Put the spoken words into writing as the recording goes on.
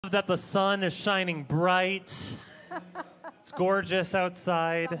That the sun is shining bright. It's gorgeous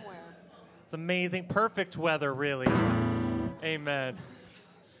outside. Somewhere. It's amazing. Perfect weather, really. Amen.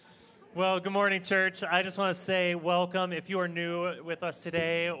 Well, good morning, church. I just want to say welcome. If you are new with us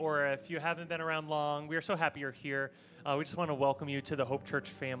today or if you haven't been around long, we are so happy you're here. We just want to welcome you to the Hope Church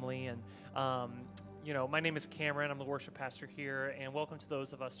family. And, my name is Cameron. I'm the worship pastor here. And welcome to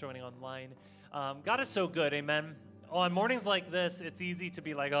those of us joining online. God is so good. Amen. On mornings like this, it's easy to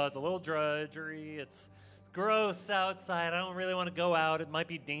be like, oh, it's a little drudgery. It's gross outside. I don't really want to go out. It might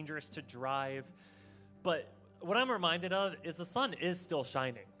be dangerous to drive. But what I'm reminded of is the sun is still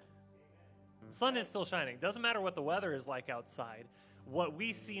shining. The sun is still shining. Doesn't matter what the weather is like outside. What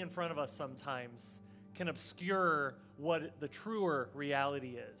we see in front of us sometimes can obscure what the truer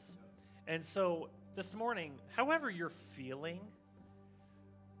reality is. And so this morning, however you're feeling,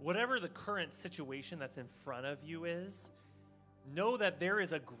 whatever the current situation that's in front of you is, know that there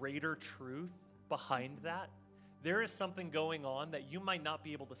is a greater truth behind that. There is something going on that you might not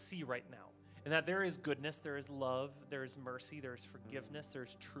be able to see right now. And that there is goodness, there is love, there is mercy, there is forgiveness, there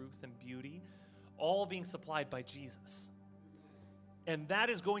is truth and beauty, all being supplied by Jesus. And that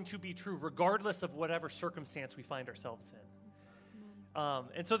is going to be true regardless of whatever circumstance we find ourselves in.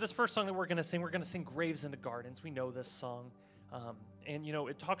 And so this first song that we're going to sing Graves into Gardens. We know this song.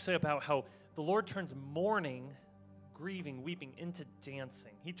 It talks about how the Lord turns mourning, grieving, weeping into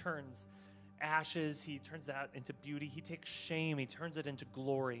dancing. He turns ashes, he turns that into beauty. He takes shame, he turns it into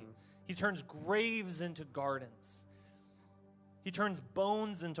glory. He turns graves into gardens. He turns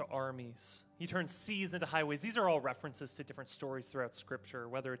bones into armies. He turns seas into highways. These are all references to different stories throughout Scripture,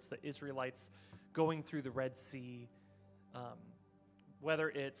 whether it's the Israelites going through the Red Sea, whether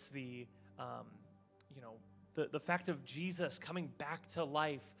it's the fact of Jesus coming back to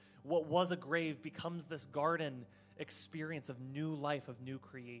life. What was a grave becomes this garden experience of new life, of new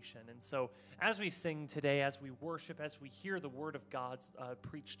creation. And so as we sing today, as we worship, as we hear the word of God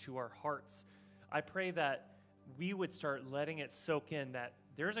preached to our hearts, I pray that we would start letting it soak in that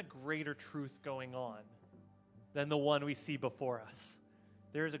there's a greater truth going on than the one we see before us.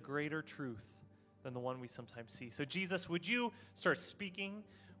 There is a greater truth than the one we sometimes see. So Jesus, would you start speaking?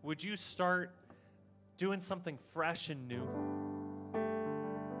 Would you start doing something fresh and new?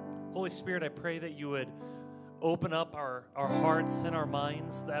 Holy Spirit, I pray that you would open up our hearts and our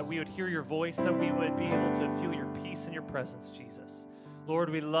minds, that we would hear your voice, that we would be able to feel your peace and your presence, Jesus. Lord,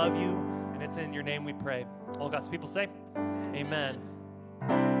 we love you, and it's in your name we pray. All God's people say, amen. We're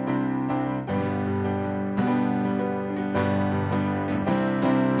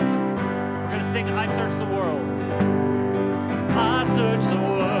going to sing I Search the World. I search the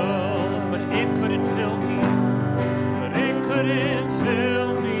world, but it couldn't fill me. But it couldn't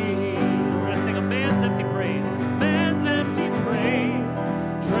fill me. We're going to sing a man's empty praise. Man's empty praise.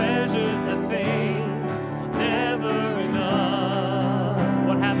 Treasures that fade. Never enough.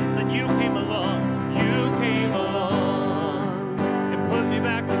 What happens? Then you came along. You came along and put me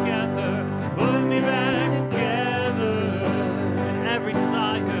back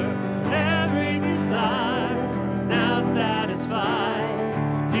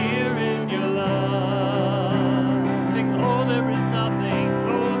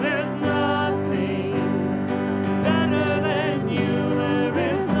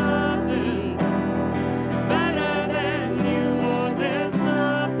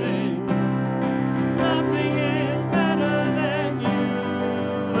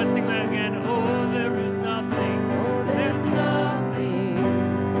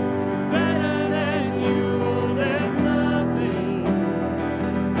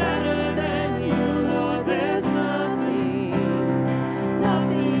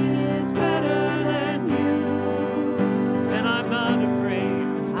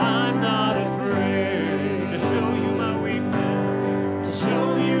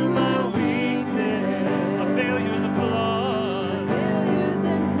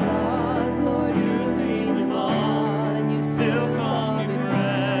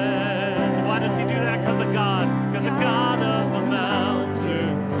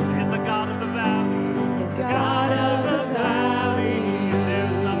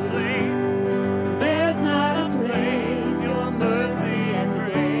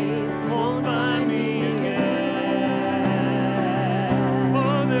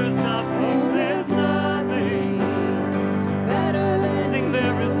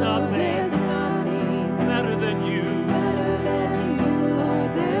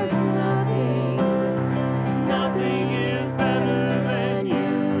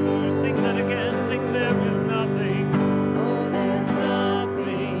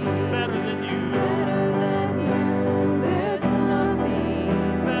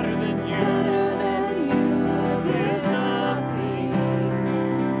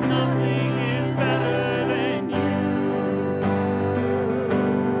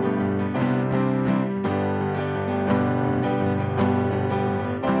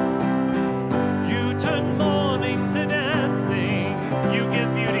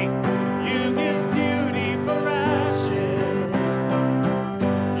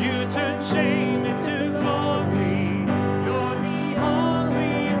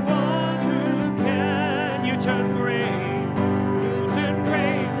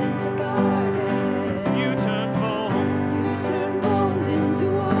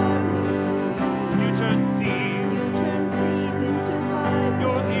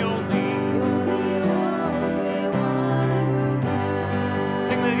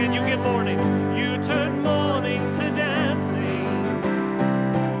mourning. You turn mourning to dancing.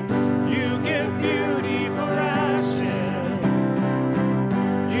 You give beauty for ashes.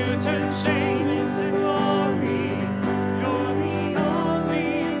 You turn shame into glory. You're the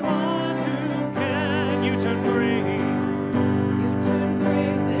only one who can. You turn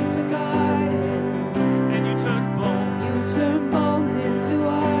graves into gardens. And you turn bones into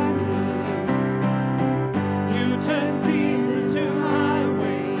armies. You turn seas into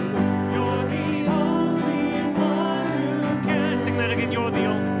highways. You're the only one who can. Sing that again. You're the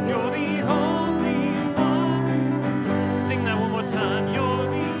only one. Sing that one more time. You're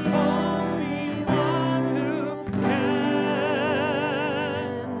the only one who can.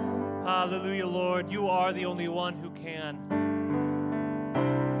 Hallelujah, Lord. You are the only one who can.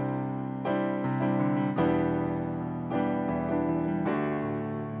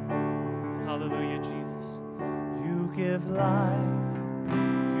 Hallelujah, Jesus. You give life.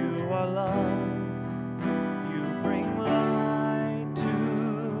 You are love. You bring light to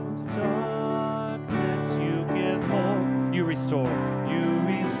the darkness. You give hope. You restore. You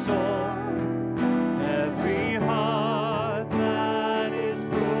restore every heart that is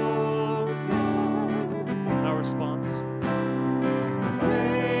broken. And our response.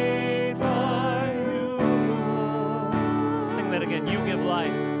 Great are you, Lord. Sing that again. You give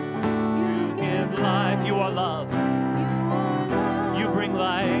life. You give life. You are love. You bring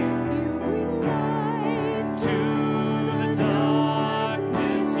light to the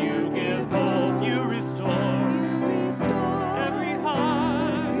darkness. You give hope. You restore every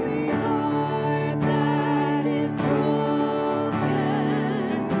heart that is broken.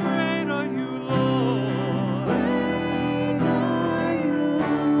 And great are you, Lord. Great are you,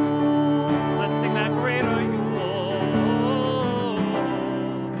 Lord. Let's sing that. Great are you, Lord.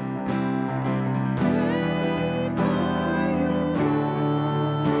 Great are you,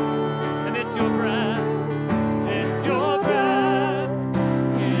 Lord. And it's your breath. It's your breath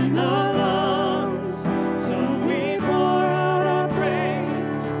in our lungs. So we pour out our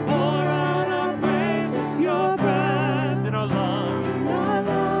praise. Pour out our praise. It's your breath in our lungs.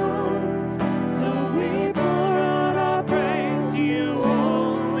 So we pour out our praise to you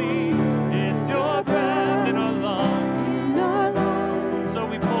only. It's your breath in our lungs. So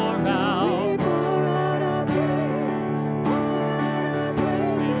we pour out our praise.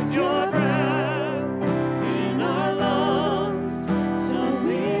 It's your breath in our lungs. So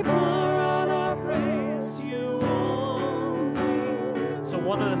we pour out our praise to you only. So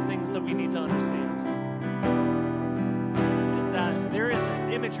one of the things that we need to understand is that there is this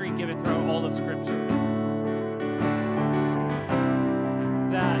imagery given throughout all of Scripture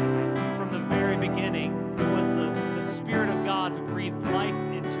that from the very beginning it was the Spirit of God who breathed life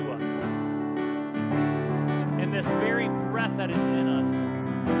into us. And this very breath that is in us,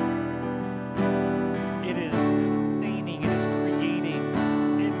 it is sustaining, it is creating,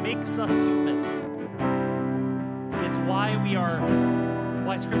 it makes us human. It's why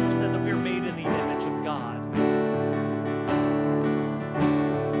Scripture says that we are made in the image of God.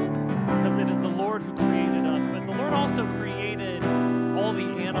 Because it is the Lord who created us, but the Lord also created all the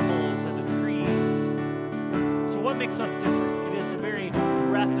animals and the trees. So what makes us different? It is the very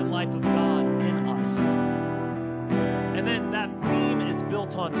breath and life of God in us. And then that theme is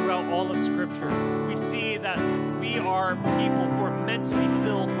built on throughout all of Scripture. We see that we are people who are meant to be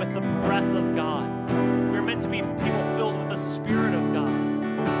filled with the breath of God. We're meant to be people filled with the Spirit of God.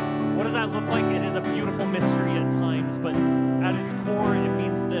 What does that look like? It is a beautiful mystery at times, but at its core, it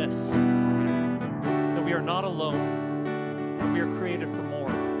means this: that we are not alone, but we are created for more.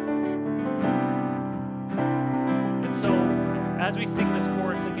 And so, as we sing this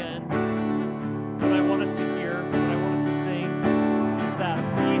chorus again, what I want us to hear, what I want us to sing, is that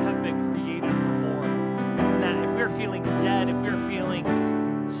we have been created for more. And that if we are feeling dead, if we are feeling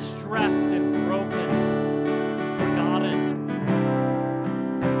stressed and broken, forgotten,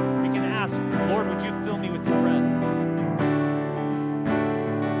 we can ask, Lord, would you fill me with your breath?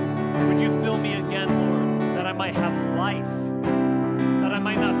 Would you fill me again, Lord, that I might have life, that I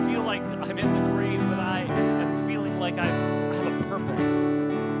might not feel like I'm in the grave, but I am feeling like I have a purpose.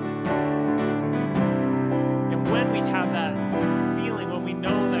 And when we have that feeling, when we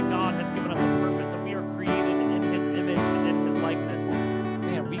know that God has given us a purpose, that we are created in His image and in His likeness,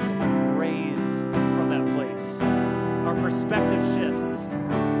 man, we can praise from that place. Our perspective shifts.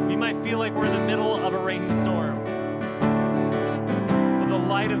 We might feel like we're in the middle of a rainstorm, but the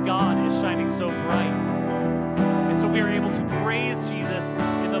light of God is shining so bright. And so we are able to praise Jesus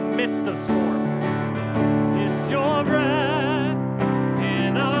in the midst of storms. It's your breath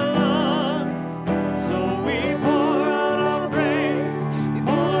in our lungs, so we pour out our praise. We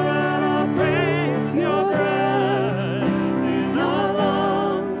pour out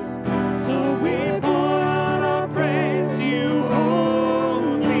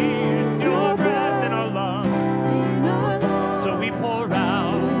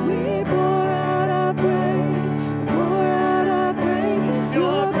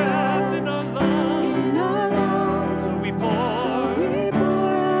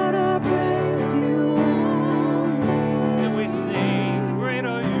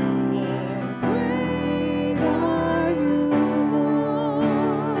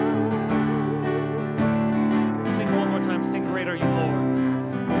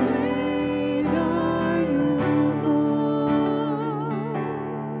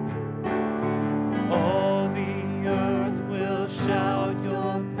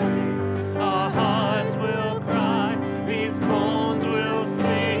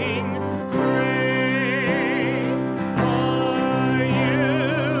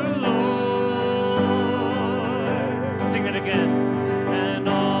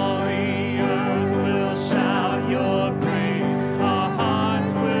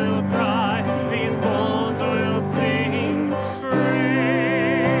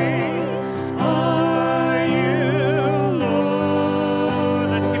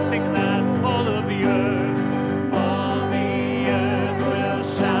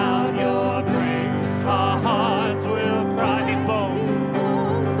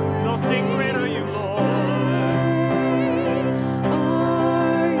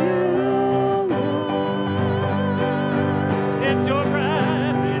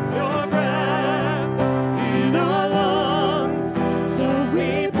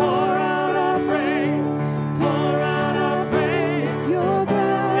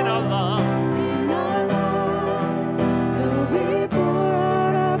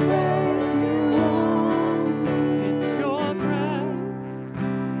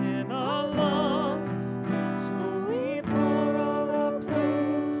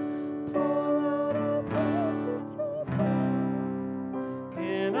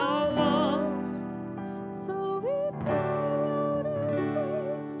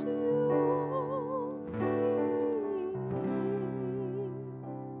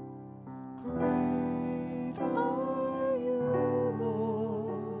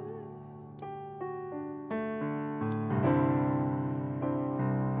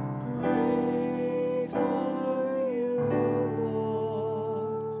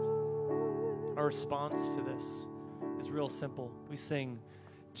response to this is real simple. We sing,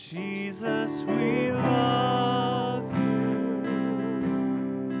 Jesus, we love you.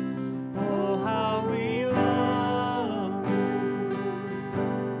 Oh, how we love you.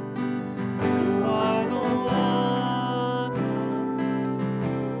 You are the one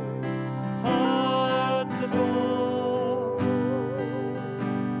hearts adore.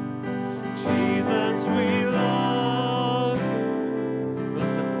 Jesus, we love you. Real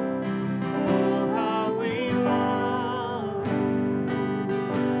simple. Oh, how we love you.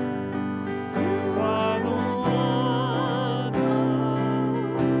 You are the one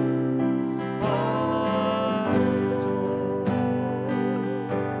hearts adore.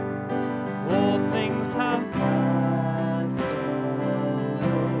 All things have passed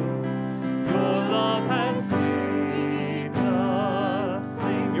away. Your love has stayed the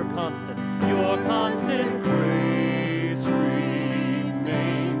same. You're constant. Your constant grace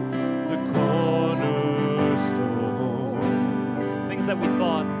remains the cornerstone. Things that we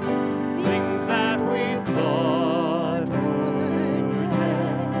thought were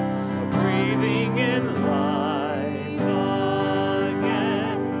dead are breathing in life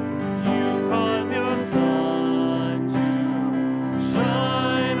again. You cause your sun to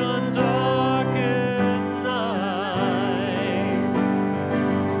shine on darkest nights.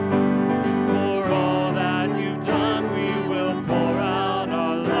 For all that you've done, we will pour out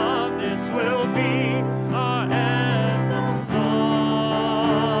our love. This will be our anthem song.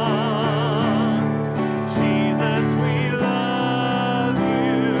 Jesus, we love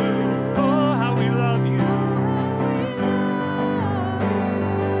you. Oh, how we love you.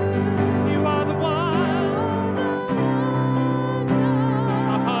 You are the one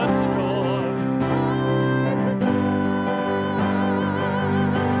our hearts adore.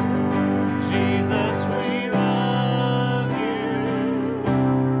 Jesus, we love you.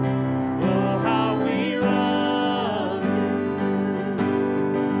 Oh, how we love you.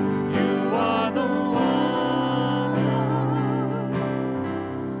 You are the one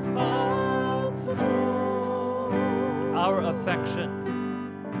hearts adore. Our affection,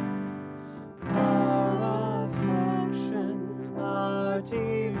 our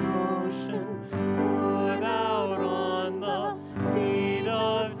devotion poured out on the feet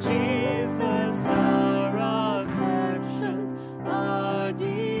of Jesus. Our affection, our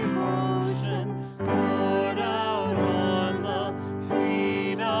devotion poured out on the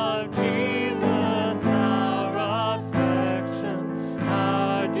feet of Jesus. Our affection,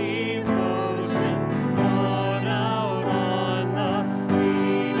 our devotion poured out on the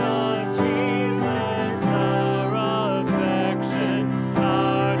feet of Jesus. Our affection,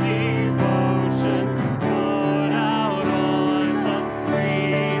 our devotion poured out on the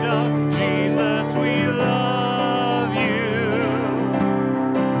feet of Jesus. We love you.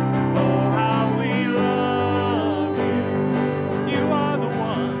 Oh, how we love you. You are the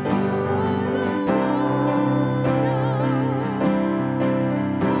one.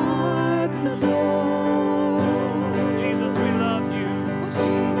 Hearts adore. Jesus, we love you.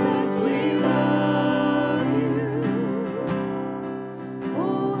 Jesus, we love you.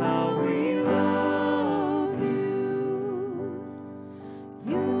 Oh, how we love you.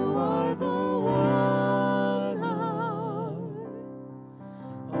 You are the one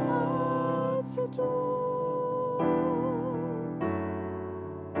hearts adore.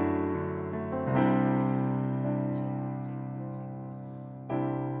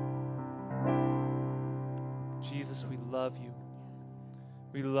 Jesus, we love you.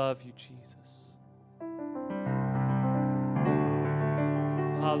 We love you, Jesus.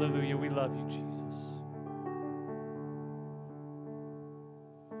 Hallelujah. We love you, Jesus.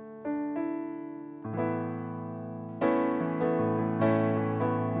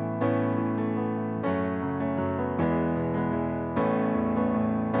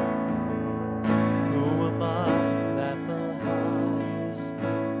 Who am I that the highest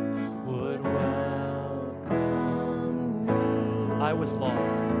King would welcome me? I was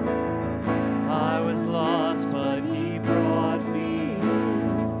lost. I was lost, but he brought me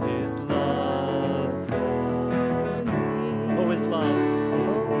in. His love for me. Oh, his love.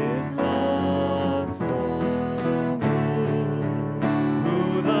 Oh, his love for me.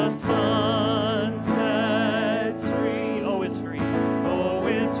 Who the Son sets free. Oh, is free. Oh,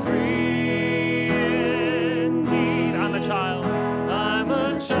 is free indeed. I'm a child. I'm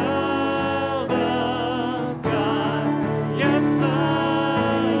a child of God. Yes, I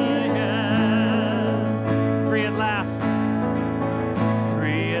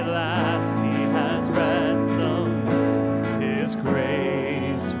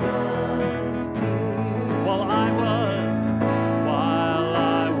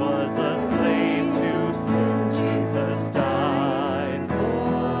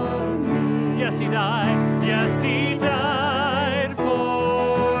Yes, he died. Yes, he died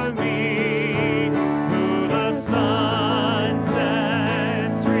for me. Who the Son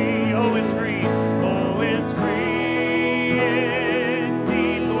sets free. Oh, is free. Oh, is free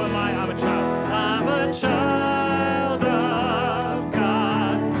indeed. Who am I? I'm a child. I'm a child of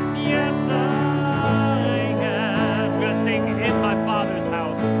God. Yes, I am. I'm going to sing in my Father's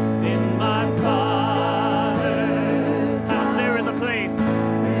house. In my Father's house. There is a place.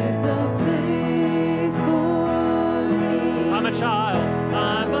 There's a place for me. I'm a child.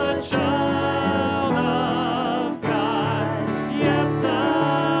 I'm a child of God. Yes,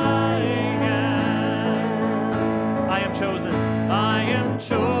 I am. I am chosen. I am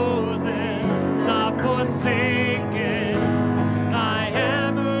chosen, not forsaken. I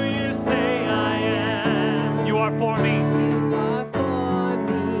am who you say I am. You are for me, You are for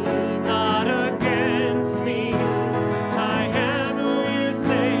me, not against me. I am who you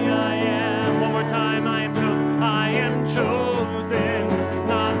say I am. One more time. I am chosen. I am chosen,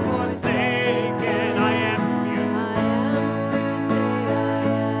 not forsaken. I am you. I am who you say I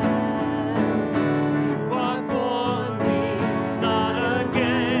am. You are for me, not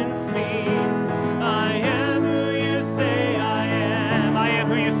against me. I am who you say I am. I am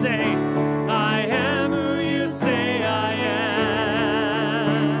who you say. I am who you say I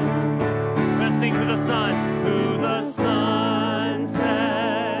am. Let's sing who the Son. Who the Son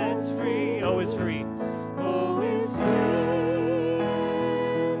sets free. Oh, is free. Oh, is free.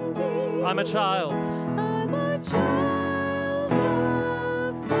 Indeed. I'm a child. I'm a child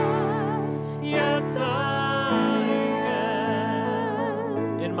of God. Yes, I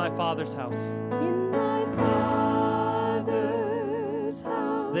am. In my Father's house. In my Father's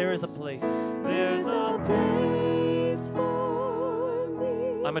house. There is a place. There's a place for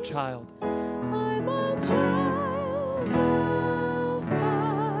me. I'm a child. I'm a child of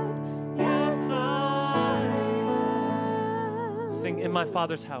God. Yes, I am. Sing in my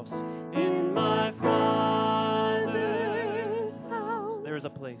Father's house. In my Father's house. there is a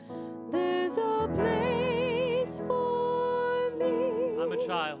place. There's a place for me. I'm a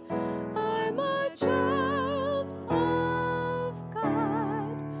child. I'm a child of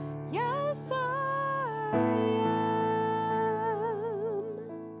God. Yes, I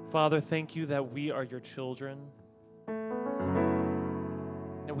am. Father, thank you that we are your children.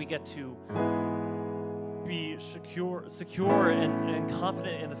 And we get to be secure and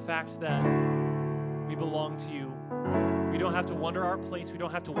confident in the fact that we belong to you. We don't have to wonder our place. We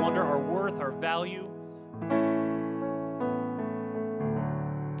don't have to wonder our worth, our value.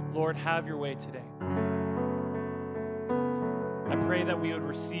 Lord, have your way today. I pray that we would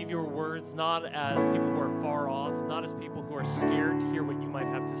receive your words not as people who are far off, not as people who are scared to hear what you might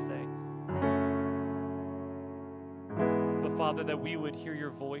have to say. But Father, that we would hear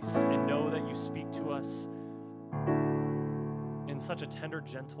your voice and know that you speak to us in such a tender,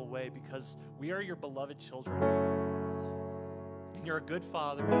 gentle way because we are your beloved children. And you're a good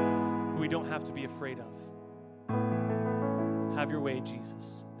Father who we don't have to be afraid of. Have your way,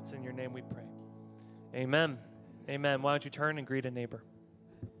 Jesus. It's in your name we pray. Amen. Amen. Why don't you turn and greet a neighbor?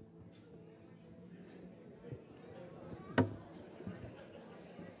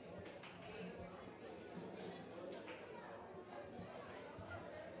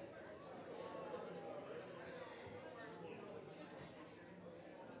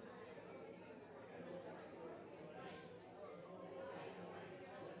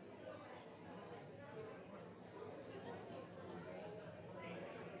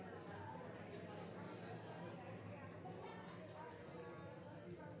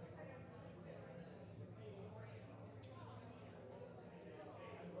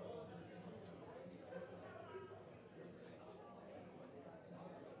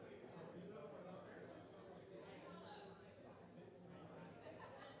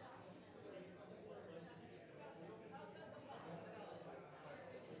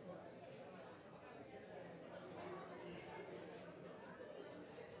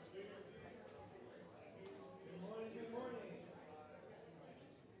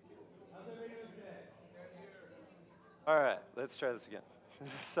 All right, let's try this again.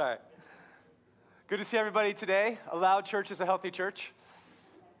 Sorry. Good to see everybody today. A loud church is a healthy church.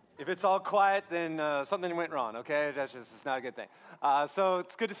 If it's all quiet, then something went wrong, okay? That's just it's not a good thing. So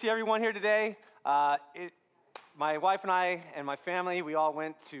it's good to see everyone here today. My wife and I and my family, we all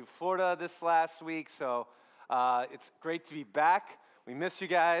went to Florida this last week, so it's great to be back. We miss you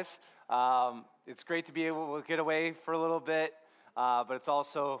guys. It's great to be able to get away for a little bit, but it's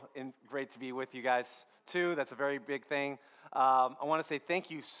also great to be with you guys too. That's a very big thing. I want to say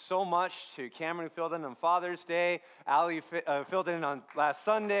thank you so much to Cameron who filled in on Father's Day, Allie filled in on last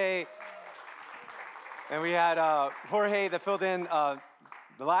Sunday. And we had Jorge that filled in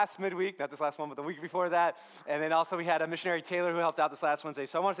the last midweek, not this last one, but the week before that. And then also we had a missionary Taylor who helped out this last Wednesday.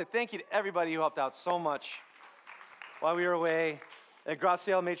 So I want to say thank you to everybody who helped out so much while we were away. And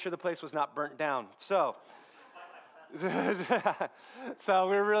Graciela made sure the place was not burnt down. So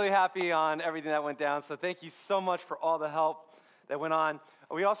we're really happy on everything that went down. So thank you so much for all the help that went on.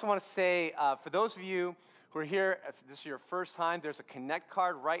 We also want to say, for those of you who are here, if this is your first time, there's a Connect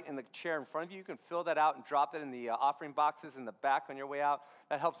card right in the chair in front of you. You can fill that out and drop that in the offering boxes in the back on your way out.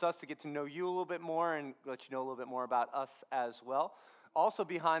 That helps us to get to know you a little bit more and let you know a little bit more about us as well. Also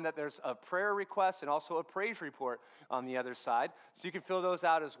behind that, there's a prayer request and also a praise report on the other side. So you can fill those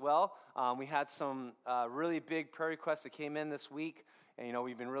out as well. We had some really big prayer requests that came in this week. And,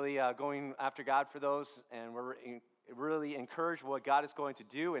 we've been really going after God for those. And we're really encouraged what God is going to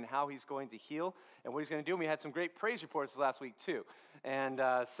do and how he's going to heal and what he's going to do. And we had some great praise reports last week, too. And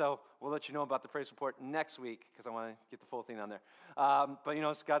so we'll let you know about the praise report next week because I want to get the full thing on there. But,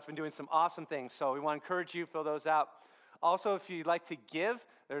 God's been doing some awesome things. So we want to encourage you, fill those out. Also, if you'd like to give,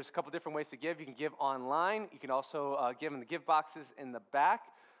 there's a couple different ways to give. You can give online. You can also give in the give boxes in the back.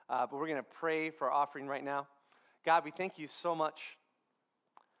 But we're going to pray for our offering right now. God, we thank you so much,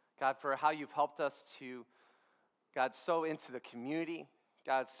 God, for how you've helped us to, God, sow into the community.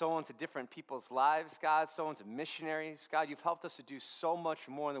 God, sow into different people's lives. God, sow into missionaries. God, you've helped us to do so much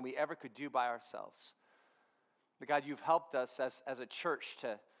more than we ever could do by ourselves. But God, you've helped us as a church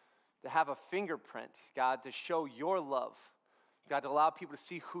to have a fingerprint, God, to show your love, God, to allow people to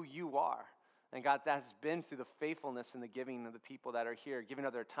see who you are. And God, that has been through the faithfulness and the giving of the people that are here, giving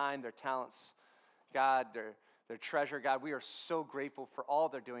of their time, their talents, God, their treasure. God, we are so grateful for all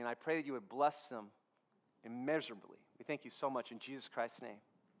they're doing. I pray that you would bless them immeasurably. We thank you so much in Jesus Christ's name.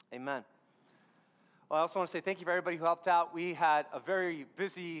 Amen. Well, I also want to say thank you for everybody who helped out. We had a very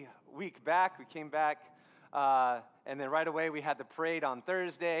busy week back. We came back. And then right away, we had the parade on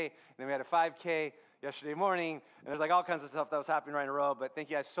Thursday, and then we had a 5K yesterday morning, and there's like all kinds of stuff that was happening right in a row, but thank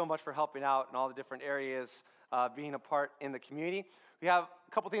you guys so much for helping out in all the different areas, being a part in the community. We have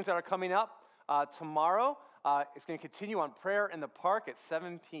a couple things that are coming up. Tomorrow, it's going to continue on prayer in the park at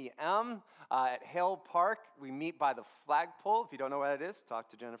 7 p.m. At Hale Park. We meet by the flagpole. If you don't know what it is, talk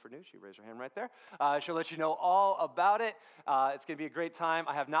to Jennifer New. She raised her hand right there. She'll let you know all about it. It's going to be a great time.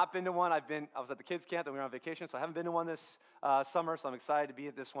 I have not been to one. I was at the kids' camp, then we were on vacation, so I haven't been to one this summer, so I'm excited to be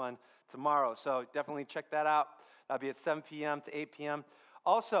at this one tomorrow. So definitely check that out. That'll be at 7 p.m. to 8 p.m.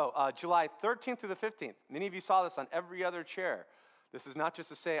 Also, July 13th through the 15th. Many of you saw this on every other chair. This is not just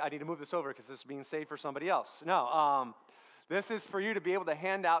to say, I need to move this over because this is being saved for somebody else. No, this is for you to be able to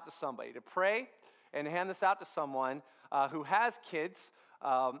hand out to somebody, to pray and hand this out to someone who has kids,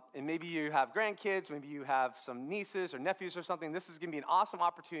 and maybe you have grandkids, maybe you have some nieces or nephews or something. This is going to be an awesome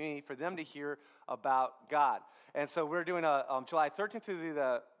opportunity for them to hear about God. And so we're doing July 13th through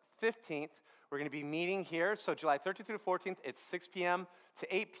the 15th. We're going to be meeting here. So July 13th through the 14th, it's 6 p.m.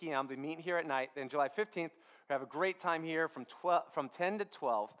 to 8 p.m. They meet here at night. Then July 15th, we have a great time here from 10 to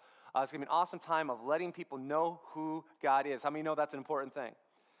 12. It's going to be an awesome time of letting people know who God is. How many know that's an important thing?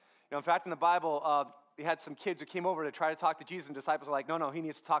 In fact, in the Bible, they had some kids who came over to try to talk to Jesus, and disciples were like, no, he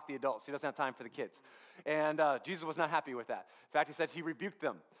needs to talk to the adults. He doesn't have time for the kids. And Jesus was not happy with that. In fact, he said he rebuked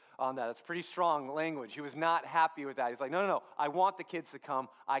them on that. It's pretty strong language. He was not happy with that. He's like, no. I want the kids to come.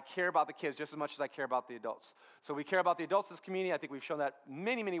 I care about the kids just as much as I care about the adults. So we care about the adults in this community. I think we've shown that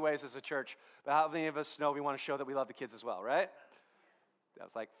many, many ways as a church. But how many of us know we want to show that we love the kids as well, right? That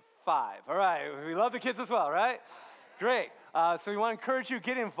was like 5. All right. We love the kids as well, right? Great. So we want to encourage you,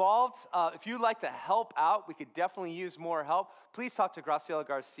 get involved. If you'd like to help out, we could definitely use more help. Please talk to Graciela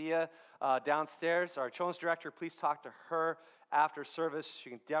Garcia downstairs, our children's director. Please talk to her after service. She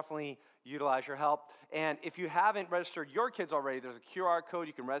can definitely utilize your help. And if you haven't registered your kids already, there's a QR code.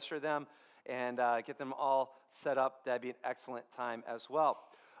 You can register them and get them all set up. That'd be an excellent time as well.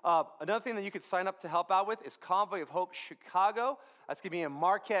 Another thing that you could sign up to help out with is Convoy of Hope Chicago. That's going to be in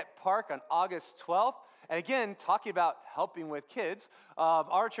Marquette Park on August 12th. And again, talking about helping with kids,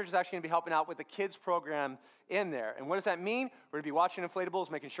 our church is actually going to be helping out with the kids program in there. And what does that mean? We're going to be watching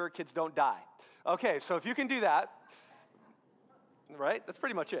inflatables, making sure kids don't die. Okay, so if you can do that, right? That's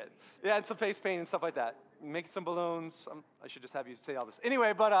pretty much it. Yeah, and some face paint and stuff like that. Make some balloons. I should just have you say all this.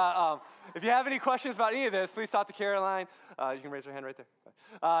 Anyway, but if you have any questions about any of this, please talk to Caroline. You can raise your hand right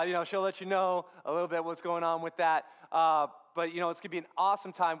there. She'll let you know a little bit what's going on with that. But, it's going to be an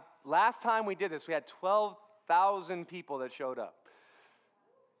awesome time. Last time we did this, we had 12,000 people that showed up.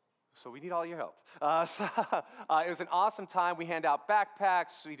 So we need all your help. It was an awesome time. We hand out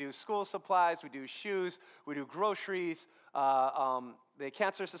backpacks. We do school supplies. We do shoes. We do groceries. The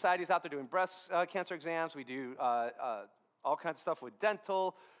Cancer Society is out there doing breast cancer exams. We do all kinds of stuff with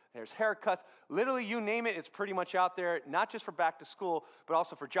dental. There's haircuts. Literally, you name it, it's pretty much out there, not just for back to school, but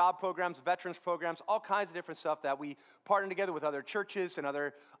also for job programs, veterans programs, all kinds of different stuff that we partner together with other churches and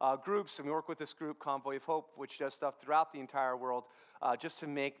other groups. And we work with this group, Convoy of Hope, which does stuff throughout the entire world just to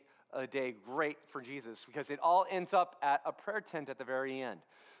make a day great for Jesus, because it all ends up at a prayer tent at the very end.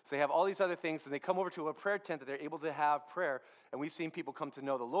 So they have all these other things, and they come over to a prayer tent that they're able to have prayer. And we've seen people come to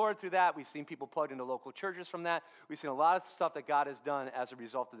know the Lord through that. We've seen people plugged into local churches from that. We've seen a lot of stuff that God has done as a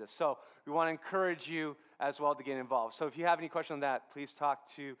result of this. So we want to encourage you as well to get involved. So if you have any questions on that, please talk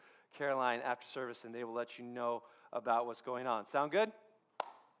to Caroline after service, and they will let you know about what's going on. Sound good?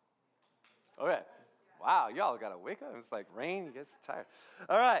 Okay. Wow, y'all got to wake up. It's like rain. You guys are tired.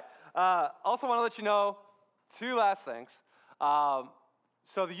 All right. Also want to let you know two last things.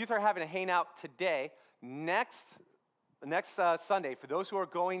 So the youth are having a hangout today. Next Sunday, for those who are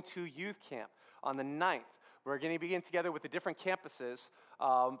going to youth camp on the 9th, we're going to be getting together with the different campuses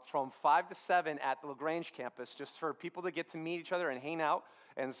from 5 to 7 at the LaGrange campus, just for people to get to meet each other and hang out,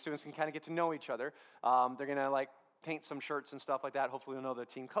 and students can kind of get to know each other. They're going to paint some shirts and stuff like that. Hopefully we'll know their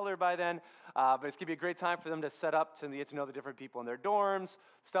team color by then. But it's going to be a great time for them to set up to get to know the different people in their dorms,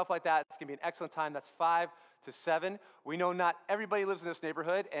 stuff like that. It's going to be an excellent time. That's 5 to 7. We know not everybody lives in this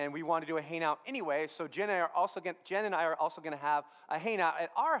neighborhood, and we want to do a hangout anyway. So Jen and I are also going to have a hangout at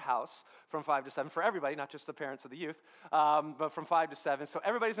our house from 5 to 7 for everybody, not just the parents of the youth, but from 5 to 7. So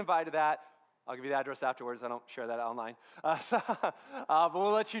everybody's invited to that. I'll give you the address afterwards. I don't share that online. But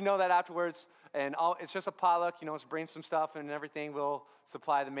we'll let you know that afterwards. And it's just a potluck, let's bring some stuff and everything. We'll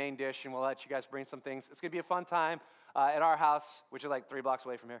supply the main dish, and we'll let you guys bring some things. It's going to be a fun time at our house, which is like 3 blocks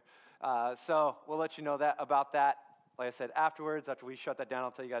away from here. So we'll let you know about that. Like I said, afterwards, after we shut that down,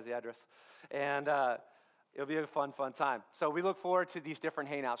 I'll tell you guys the address. And it'll be a fun time. So we look forward to these different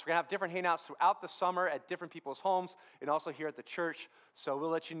hangouts. We're going to have different hangouts throughout the summer at different people's homes and also here at the church. So we'll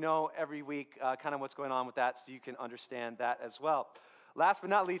let you know every week kind of what's going on with that so you can understand that as well. Last but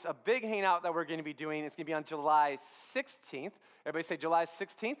not least, a big hangout that we're going to be doing is going to be on July 16th. Everybody say July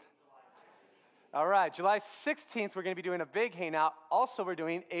 16th? All right, July 16th, we're going to be doing a big hangout. Also, we're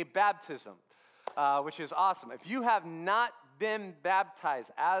doing a baptism, which is awesome. If you have not been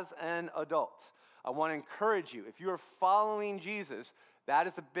baptized as an adult, I want to encourage you. If you are following Jesus, that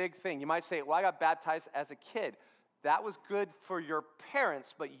is a big thing. You might say, well, I got baptized as a kid. That was good for your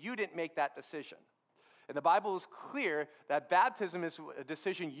parents, but you didn't make that decision. And the Bible is clear that baptism is a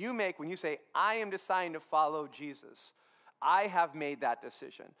decision you make when you say, I am deciding to follow Jesus. I have made that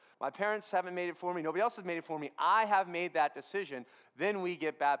decision. My parents haven't made it for me. Nobody else has made it for me. I have made that decision. Then we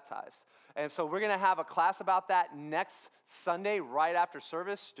get baptized. And so we're going to have a class about that next Sunday right after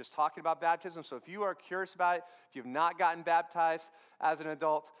service, just talking about baptism. So if you are curious about it, if you've not gotten baptized as an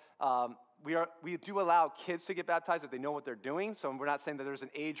adult, we do allow kids to get baptized if they know what they're doing. So we're not saying that there's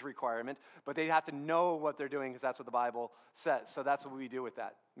an age requirement, but they have to know what they're doing because that's what the Bible says. So that's what we do with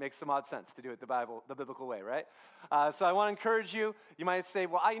that. Makes some odd sense to do it the biblical way, right? So I want to encourage you. You might say,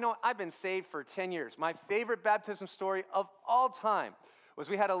 well, I've been saved for 10 years. My favorite baptism story of all time was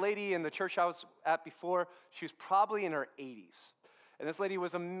we had a lady in the church I was at before. She was probably in her 80s. And this lady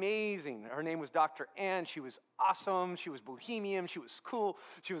was amazing. Her name was Dr. Ann. She was awesome. She was bohemian. She was cool.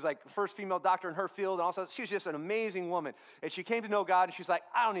 She was like the first female doctor in her field. And also, she was just an amazing woman. And she came to know God, and she's like,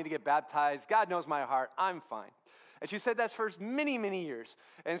 I don't need to get baptized. God knows my heart. I'm fine. And she said that for many, many years.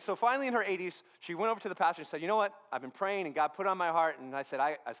 And so finally in her 80s, she went over to the pastor and said, you know what? I've been praying, and God put it on my heart. And I said,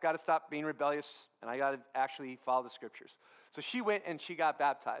 I just got to stop being rebellious, and I got to actually follow the scriptures. So she went and she got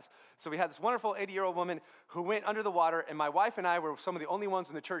baptized. So we had this wonderful 80-year-old woman who went under the water, and my wife and I were some of the only ones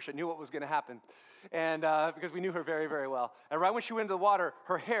in the church that knew what was going to happen, and because we knew her very, very well. And right when she went into the water,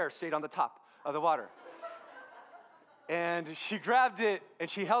 her hair stayed on the top of the water. And she grabbed it, and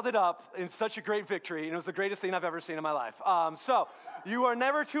she held it up in such a great victory, and it was the greatest thing I've ever seen in my life. So you are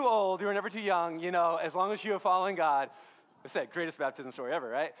never too old, you are never too young, as long as you are following God. I said, greatest baptism story ever,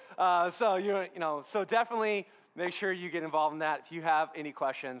 right? So definitely make sure you get involved in that. If you have any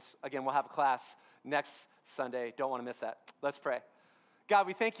questions, again, we'll have a class next Sunday. Don't want to miss that. Let's pray. God,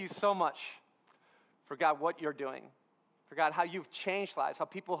 we thank you so much for, God, what you're doing. For, God, how you've changed lives, how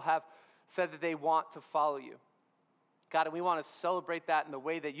people have said that they want to follow you. God, and we want to celebrate that in the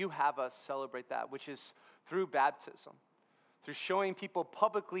way that you have us celebrate that, which is through baptism, through showing people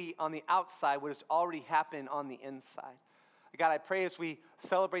publicly on the outside what has already happened on the inside. God, I pray as we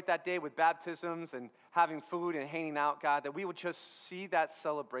celebrate that day with baptisms and having food and hanging out, God, that we would just see that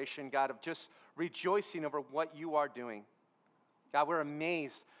celebration, God, of just rejoicing over what you are doing. God, we're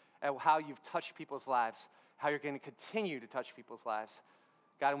amazed at how you've touched people's lives, how you're going to continue to touch people's lives.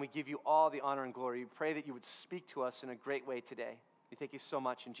 God, and we give you all the honor and glory. We pray that you would speak to us in a great way today. We thank you so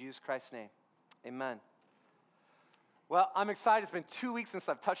much in Jesus Christ's name. Amen. Well, I'm excited. It's been 2 weeks since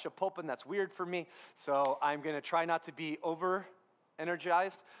I've touched a pulpit, and that's weird for me. So I'm going to try not to be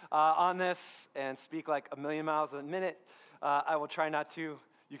over-energized on this and speak like a million miles a minute. I will try not to.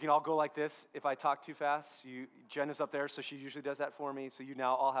 You can all go like this if I talk too fast. Jen is up there, so she usually does that for me. So you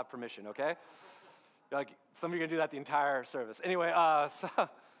now all have permission, okay? Like, some of you are going to do that the entire service. Anyway, I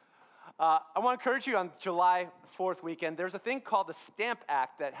want to encourage you on July 4th weekend. There's a thing called the Stamp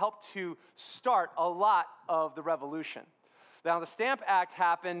Act that helped to start a lot of the revolution. Now, the Stamp Act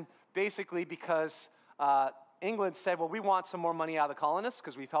happened basically because England said, well, we want some more money out of the colonists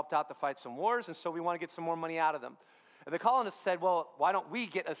because we've helped out to fight some wars, and so we want to get some more money out of them. And the colonists said, well, why don't we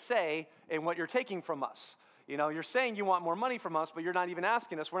get a say in what you're taking from us? You know, you're saying you want more money from us, but you're not even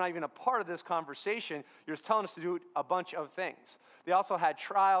asking us. We're not even a part of this conversation. You're just telling us to do a bunch of things. They also had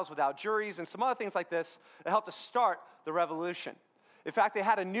trials without juries and some other things like this that helped to start the revolution. In fact, they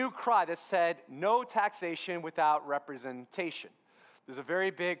had a new cry that said, no taxation without representation. There's a very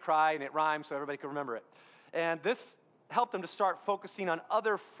big cry, and it rhymes, so everybody can remember it. And this helped them to start focusing on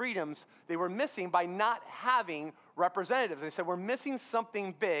other freedoms they were missing by not having representatives. They said, we're missing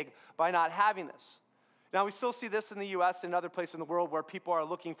something big by not having this. Now, we still see this in the U.S. and other places in the world where people are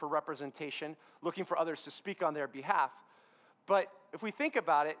looking for representation, looking for others to speak on their behalf. But if we think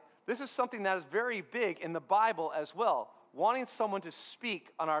about it, this is something that is very big in the Bible as well, wanting someone to speak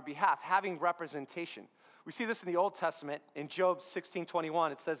on our behalf, having representation. We see this in the Old Testament. In Job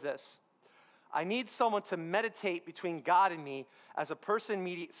 16:21, it says this, I need someone to meditate between God and me as a person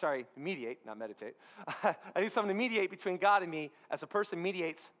mediate, not meditate. I need someone to mediate between God and me as a person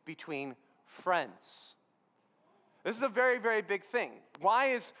mediates between friends. This is a very, very big thing. Why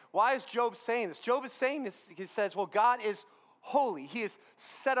is Job saying this? Job is saying this, he says, well, God is holy. He is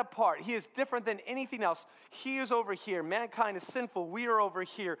set apart. He is different than anything else. He is over here. Mankind is sinful. We are over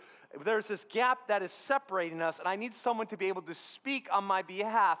here. There's this gap that is separating us, and I need someone to be able to speak on my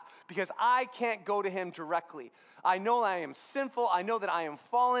behalf because I can't go to him directly. I know I am sinful. I know that I am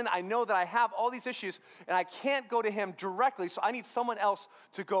fallen. I know that I have all these issues, and I can't go to him directly, so I need someone else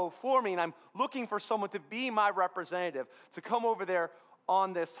to go for me, and I'm looking for someone to be my representative, to come over there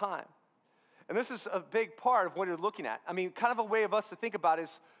on this time. And this is a big part of what you're looking at. I mean, kind of a way of us to think about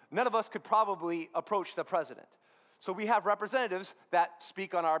is none of us could probably approach the president. So we have representatives that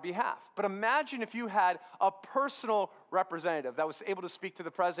speak on our behalf. But imagine if you had a personal representative that was able to speak to the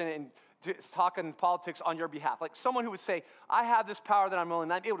president and to talk in politics on your behalf. Like someone who would say, I have this power that I'm willing,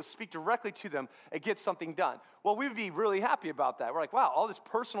 and I'm able to speak directly to them and get something done. Well, we would be really happy about that. We're like, wow, all this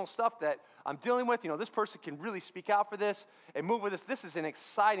personal stuff that I'm dealing with, this person can really speak out for this and move with this. This is an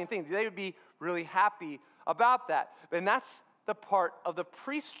exciting thing. They would be really happy about that. And that's the part of the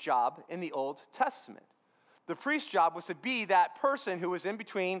priest's job in the Old Testament. The priest's job was to be that person who was in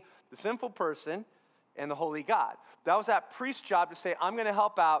between the sinful person and the holy God. That was that priest's job to say, I'm going to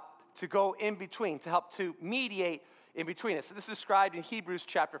help out to go in between, to help to mediate in between us. So this is described in Hebrews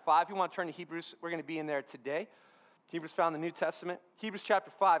chapter 5. If you want to turn to Hebrews, we're going to be in there today. Hebrews found in the New Testament. Hebrews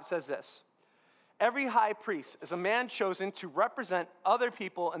chapter 5 says this, every high priest is a man chosen to represent other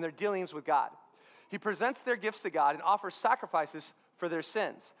people in their dealings with God. He presents their gifts to God and offers sacrifices for their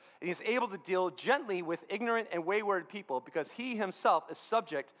sins. And he is able to deal gently with ignorant and wayward people because he himself is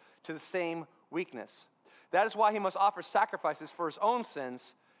subject to the same weakness. That is why he must offer sacrifices for his own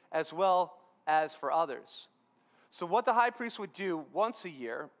sins as well as for others. So what the high priest would do once a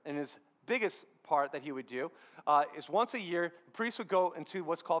year, and his biggest part that he would do, is once a year, the priest would go into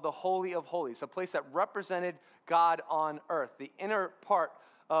what's called the Holy of Holies, a place that represented God on earth, the inner part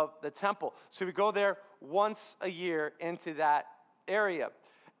of the temple. So he would go there once a year into that area.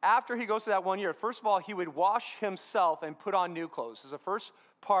 After he goes to that 1 year, first of all, he would wash himself and put on new clothes. This is the first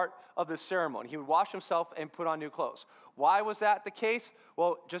part of the ceremony. He would wash himself and put on new clothes. Why was that the case?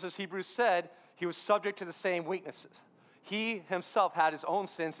 Well, just as Hebrews said, he was subject to the same weaknesses. He himself had his own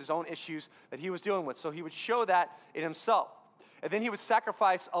sins, his own issues that he was dealing with. So he would show that in himself. And then he would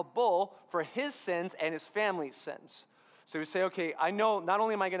sacrifice a bull for his sins and his family's sins. So he would say, okay, I know not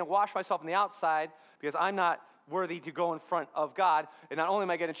only am I going to wash myself on the outside because I'm not worthy to go in front of God, and not only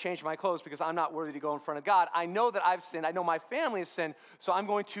am I going to change my clothes because I'm not worthy to go in front of God, I know that I've sinned, I know my family has sinned, so I'm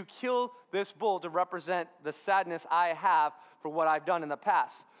going to kill this bull to represent the sadness I have for what I've done in the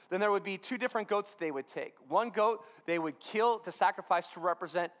past. Then there would be two different goats they would take. One goat they would kill to sacrifice to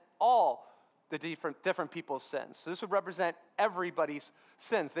represent all the different people's sins. So this would represent everybody's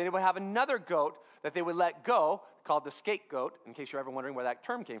sins. They would have another goat that they would let go, called the scapegoat, in case you're ever wondering where that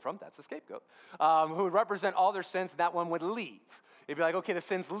term came from. That's the scapegoat, who would represent all their sins, and that one would leave. It'd be like, okay, the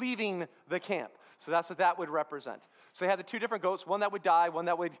sin's leaving the camp. So that's what that would represent. So they had the two different goats, one that would die, one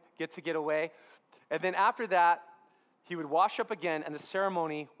that would get away. And then after that, he would wash up again, and the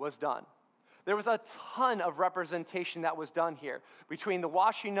ceremony was done. There was a ton of representation that was done here, between the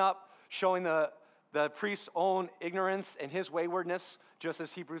washing up, showing the priest's own ignorance and his waywardness, just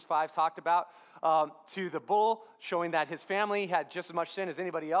as Hebrews 5 talked about, to the bull, showing that his family had just as much sin as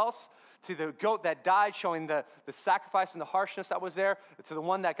anybody else, to the goat that died, showing the sacrifice and the harshness that was there, to the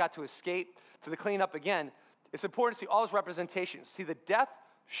one that got to escape, to the cleanup again. It's important to see all those representations. See, the death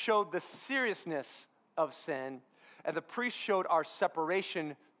showed the seriousness of sin, and the priest showed our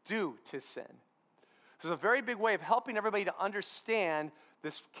separation due to sin. So it's a very big way of helping everybody to understand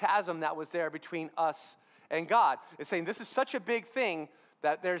this chasm that was there between us and God. It's saying this is such a big thing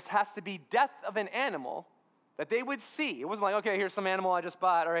that there has to be death of an animal that they would see. It wasn't like, okay, here's some animal I just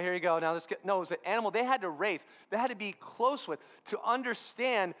bought, all right, here you go. Now let's get, no, it was an animal they had to raise. They had to be close with to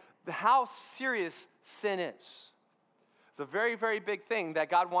understand how serious sin is. It's a very, very big thing that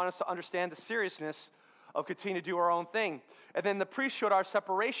God wanted us to understand the seriousness of continuing to do our own thing. And then the priest showed our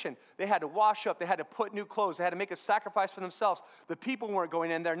separation. They had to wash up. They had to put new clothes. They had to make a sacrifice for themselves. The people weren't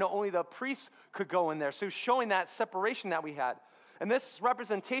going in there. No, only the priests could go in there. So showing that separation that we had. And this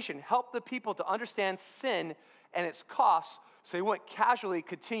representation helped the people to understand sin and its costs so they wouldn't casually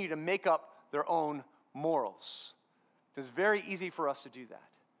continue to make up their own morals. It's very easy for us to do that.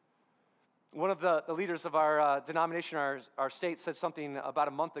 One of the leaders of our denomination, our state, said something about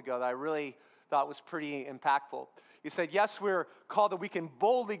a month ago that I really thought was pretty impactful. He said, yes, we're called that we can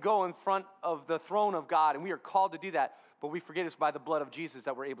boldly go in front of the throne of God, and we are called to do that, but we forget it's by the blood of Jesus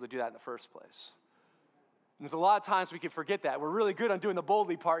that we're able to do that in the first place. And there's a lot of times we can forget that. We're really good on doing the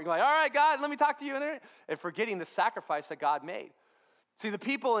boldly part. And you're like, all right, God, let me talk to you. And forgetting the sacrifice that God made. See, the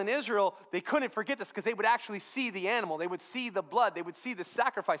people in Israel, they couldn't forget this because they would actually see the animal. They would see the blood. They would see the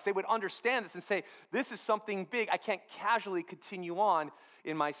sacrifice. They would understand this and say, this is something big. I can't casually continue on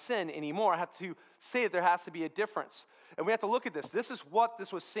in my sin anymore. I have to say that there has to be a difference. And we have to look at this. This is what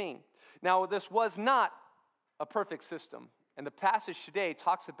this was seeing. Now, this was not a perfect system. And the passage today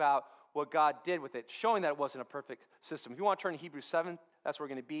talks about what God did with it, showing that it wasn't a perfect system. If you want to turn to Hebrews 7, that's where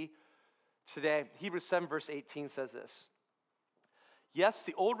we're going to be today. Hebrews 7, verse 18 says this. Yes,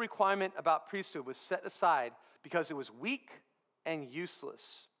 the old requirement about priesthood was set aside because it was weak and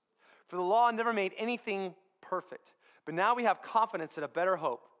useless. For the law never made anything perfect. But now we have confidence in a better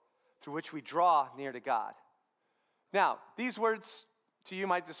hope through which we draw near to God. Now, these words to you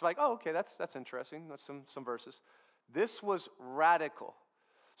might just be like, oh, okay, that's interesting. That's some verses. This was radical.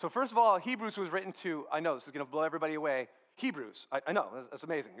 So first of all, Hebrews was written to, I know this is going to blow everybody away, Hebrews. I know, that's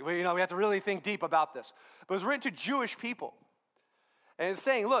amazing. We have to really think deep about this. But it was written to Jewish people. And it's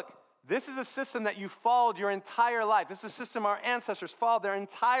saying, look, this is a system that you followed your entire life. This is a system our ancestors followed their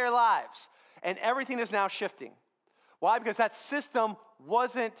entire lives. And everything is now shifting. Why? Because that system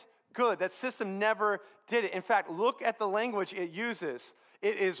wasn't good. That system never did it. In fact, look at the language it uses.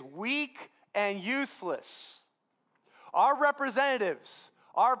 It is weak and useless. Our representatives,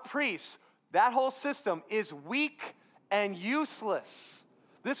 our priests, that whole system is weak and useless.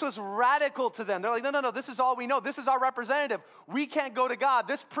 This was radical to them. They're like, no, this is all we know. This is our representative. We can't go to God.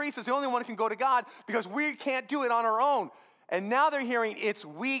 This priest is the only one who can go to God because we can't do it on our own. And now they're hearing it's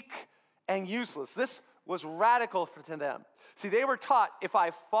weak and useless. This was radical to them. See, they were taught if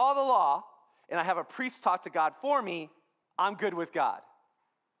I follow the law and I have a priest talk to God for me, I'm good with God.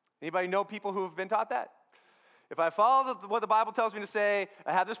 Anybody know people who have been taught that? If I follow what the Bible tells me to say,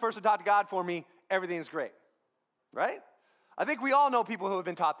 I have this person talk to God for me, everything's great. Right? I think we all know people who have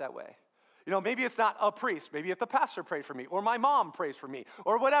been taught that way. You know, maybe it's not a priest. Maybe if the pastor prayed for me or my mom prays for me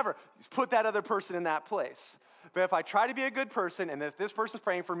or whatever. Just put that other person in that place. But if I try to be a good person and if this person's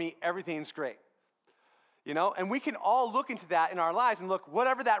praying for me, everything's great. You know, and we can all look into that in our lives and look,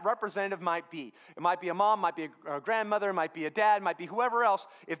 whatever that representative might be. It might be a mom, might be a grandmother, might be a dad, might be whoever else.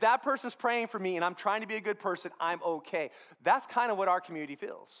 If that person's praying for me and I'm trying to be a good person, I'm okay. That's kind of what our community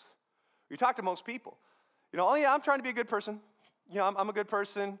feels. You talk to most people. You know, oh yeah, I'm trying to be a good person. You know, I'm a good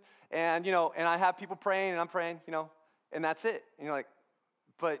person. And, you know, and I have people praying and I'm praying, you know, and that's it. And you're like,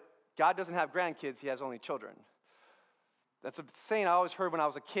 but God doesn't have grandkids. He has only children. That's a saying I always heard when I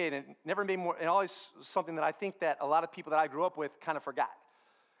was a kid, and never made more, and always something that I think that a lot of people that I grew up with kind of forgot.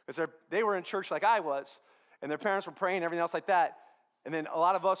 Because they were in church like I was, and their parents were praying and everything else like that, and then a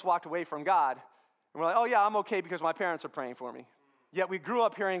lot of us walked away from God, and we're like, oh yeah, I'm okay because my parents are praying for me. Yet we grew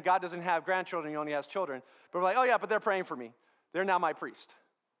up hearing God doesn't have grandchildren, he only has children. But we're like, oh yeah, but they're praying for me. They're now my priest.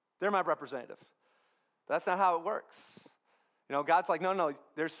 They're my representative. But that's not how it works. You know, God's like, no,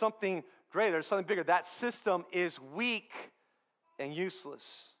 there's something greater, there's something bigger. That system is weak and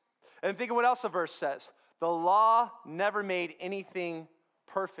useless. And think of what else the verse says. The law never made anything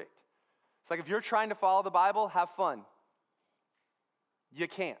perfect. It's like if you're trying to follow the Bible, have fun. You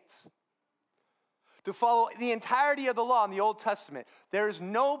can't. To follow the entirety of the law in the Old Testament, there is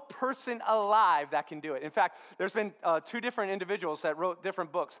no person alive that can do it. In fact, there's been two different individuals that wrote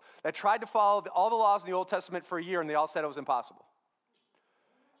different books that tried to follow all the laws in the Old Testament for a year, and they all said it was impossible.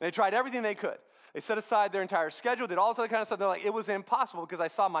 They tried everything they could. They set aside their entire schedule, did all this other kind of stuff. They're like, it was impossible because I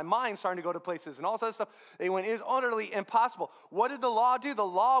saw my mind starting to go to places and all this other stuff. They went, it is utterly impossible. What did the law do? The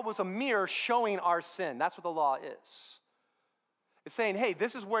law was a mirror showing our sin. That's what the law is. It's saying, hey,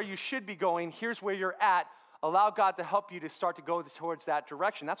 this is where you should be going. Here's where you're at. Allow God to help you to start to go towards that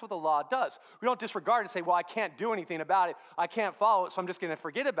direction. That's what the law does. We don't disregard it and say, well, I can't do anything about it. I can't follow it, so I'm just going to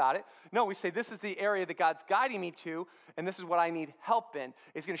forget about it. No, we say, this is the area that God's guiding me to, and this is what I need help in.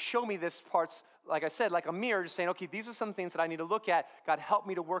 It's going to show me this parts, like I said, like a mirror, just saying, okay, these are some things that I need to look at. God, help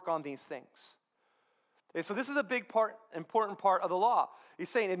me to work on these things. And so this is a big part, important part of the law. He's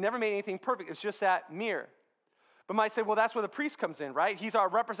saying it never made anything perfect. It's just that mirror. But might say, well, that's where the priest comes in, right? He's our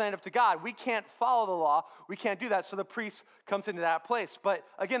representative to God. We can't follow the law. We can't do that, so the priest comes into that place. But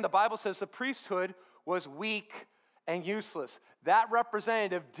again, the Bible says the priesthood was weak and useless. That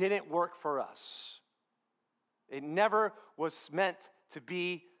representative didn't work for us. It never was meant to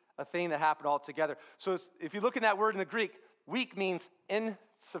be a thing that happened altogether. So if you look at that word in the Greek, weak means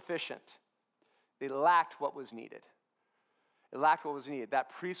insufficient. They lacked what was needed. It lacked what was needed.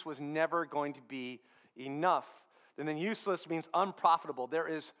 That priest was never going to be enough. And then useless means unprofitable. There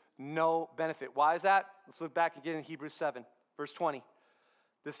is no benefit. Why is that? Let's look back again in Hebrews 7, verse 20.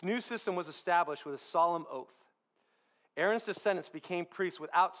 This new system was established with a solemn oath. Aaron's descendants became priests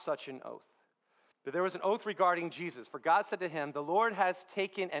without such an oath. But there was an oath regarding Jesus. For God said to him, the Lord has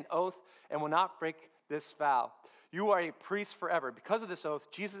taken an oath and will not break this vow. You are a priest forever. Because of this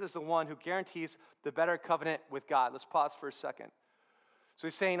oath, Jesus is the one who guarantees the better covenant with God. Let's pause for a second. So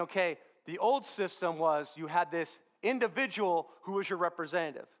he's saying, okay, the old system was you had this individual who was your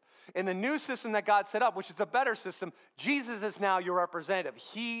representative. In the new system that God set up, which is a better system, Jesus is now your representative.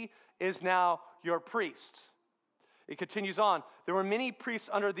 He is now your priest. It continues on. There were many priests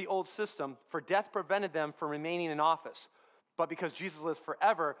under the old system, for death prevented them from remaining in office. But because Jesus lives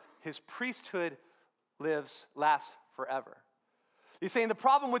forever, his priesthood lasts forever. He's saying the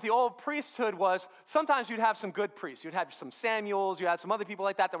problem with the old priesthood was sometimes you'd have some good priests. You'd have some Samuels, you had some other people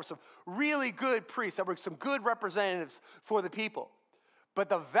like that. There were some really good priests that were some good representatives for the people. But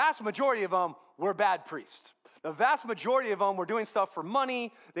the vast majority of them were bad priests. The vast majority of them were doing stuff for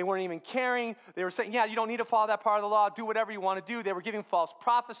money. They weren't even caring. They were saying, yeah, you don't need to follow that part of the law. Do whatever you want to do. They were giving false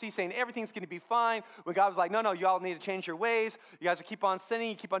prophecy, saying everything's going to be fine. When God was like, no, you all need to change your ways. You guys will keep on sinning.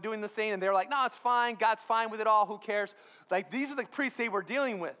 You keep on doing this thing. And they were like, no, it's fine. God's fine with it all. Who cares? Like, these are the priests they were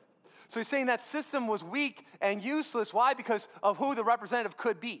dealing with. So he's saying that system was weak and useless. Why? Because of who the representative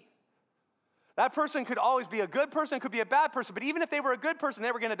could be. That person could always be a good person, could be a bad person. But even if they were a good person,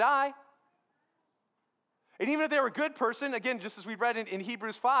 they were going to die. And even if they were a good person, again, just as we read in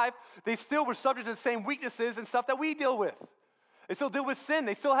Hebrews 5, they still were subject to the same weaknesses and stuff that we deal with. They still deal with sin.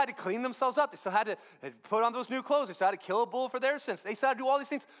 They still had to clean themselves up. They still had to put on those new clothes. They still had to kill a bull for their sins. They still had to do all these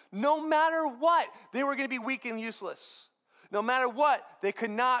things. No matter what, they were going to be weak and useless. No matter what, they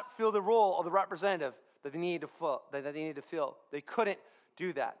could not fill the role of the representative that they needed to fill. They couldn't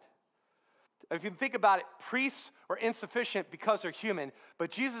do that. If you think about it, priests are insufficient because they're human,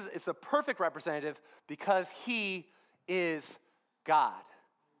 but Jesus is the perfect representative because he is God.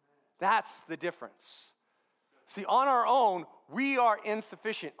 That's the difference. See, on our own, we are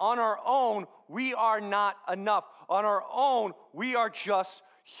insufficient. On our own, we are not enough. On our own, we are just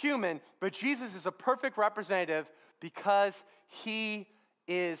human, but Jesus is a perfect representative because he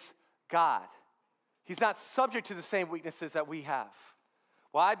is God. He's not subject to the same weaknesses that we have.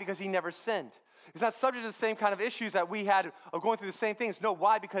 Why? Because he never sinned. He's not subject to the same kind of issues that we had of going through the same things. No,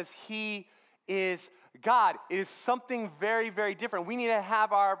 why? Because he is God. It is something very, very different. We need to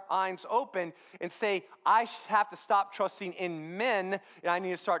have our minds open and say, I have to stop trusting in men, and I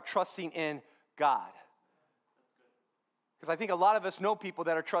need to start trusting in God. Because I think a lot of us know people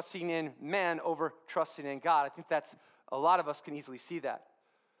that are trusting in men over trusting in God. I think that's, a lot of us can easily see that.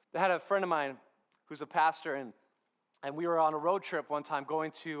 I had a friend of mine who's a pastor, and we were on a road trip one time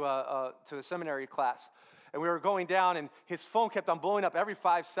going to a seminary class. and we were going down, and his phone kept on blowing up every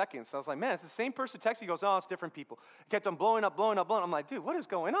 5 seconds. I was like, man, it's the same person texting. He goes, oh, it's different people. It kept on blowing up, blowing up, blowing up. I'm like, dude, what is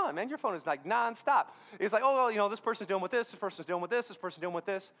going on, man? Your phone is like nonstop. It's like, oh, well, you know, this person's dealing with this person's dealing with this person's dealing with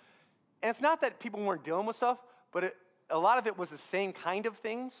this. And it's not that people weren't dealing with stuff, but a lot of it was the same kind of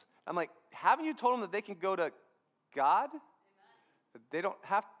things. I'm like, haven't you told them that they can go to God? That they don't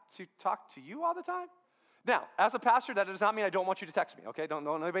have to talk to you all the time? Now, as a pastor, that does not mean I don't want you to text me, okay? Don't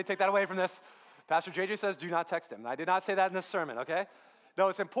anybody take that away from this. Pastor JJ says, do not text him. I did not say that in this sermon, okay? No,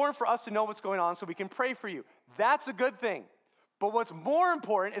 it's important for us to know what's going on so we can pray for you. That's a good thing. But what's more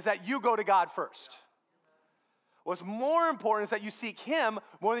important is that you go to God first. What's more important is that you seek him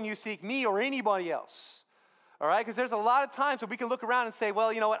more than you seek me or anybody else. All right? Because there's a lot of times that we can look around and say,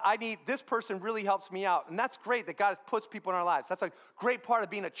 well, you know what? This person really helps me out. And that's great that God puts people in our lives. That's a great part of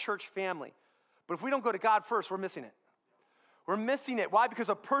being a church family. But if we don't go to God first, we're missing it. We're missing it. Why? Because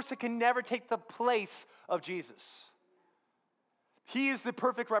a person can never take the place of Jesus. He is the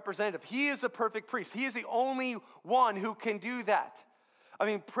perfect representative. He is the perfect priest. He is the only one who can do that. I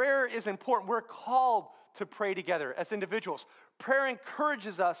mean, prayer is important. We're called to pray together as individuals. Prayer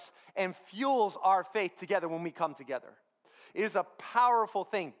encourages us and fuels our faith together when we come together. It is a powerful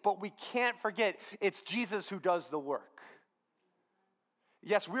thing, but we can't forget it's Jesus who does the work.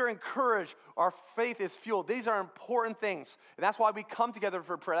 Yes, we're encouraged. Our faith is fueled. These are important things. And that's why we come together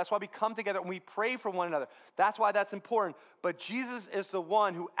for prayer. That's why we come together and we pray for one another. That's why that's important. But Jesus is the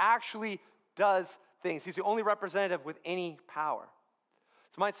one who actually does things. He's the only representative with any power.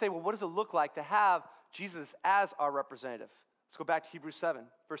 So you might say, well, what does it look like to have Jesus as our representative? Let's go back to Hebrews 7.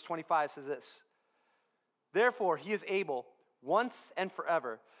 Verse 25 says this. Therefore, he is able once and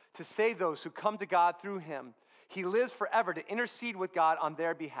forever to save those who come to God through him. He lives forever to intercede with God on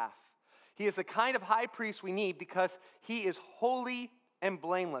their behalf. He is the kind of high priest we need because he is holy and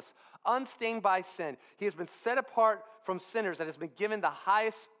blameless, unstained by sin. He has been set apart from sinners and has been given the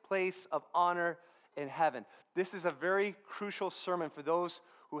highest place of honor in heaven. This is a very crucial sermon for those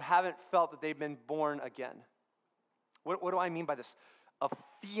who haven't felt that they've been born again. What do I mean by this? A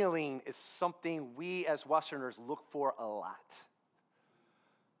feeling is something we as Westerners look for a lot.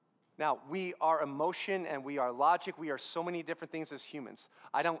 Now, we are emotion and we are logic. We are so many different things as humans.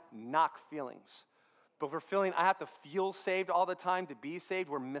 I don't knock feelings. But if we're feeling I have to feel saved all the time to be saved,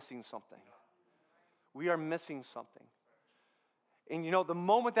 we're missing something. We are missing something. And you know, the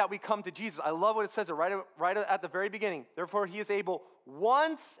moment that we come to Jesus, I love what it says right at the very beginning. Therefore, he is able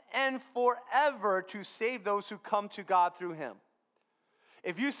once and forever to save those who come to God through him.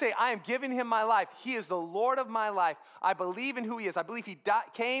 If you say, I am giving him my life, he is the Lord of my life, I believe in who he is, I believe he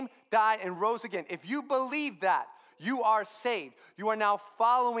came, died, and rose again. If you believe that, you are saved. You are now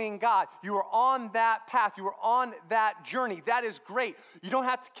following God. You are on that path. You are on that journey. That is great. You don't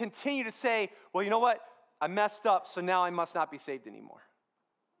have to continue to say, well, you know what? I messed up, so now I must not be saved anymore.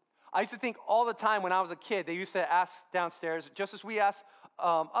 I used to think all the time when I was a kid, they used to ask downstairs, just as we asked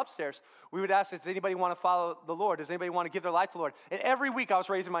upstairs, we would ask, does anybody want to follow the Lord? Does anybody want to give their life to the Lord? And every week I was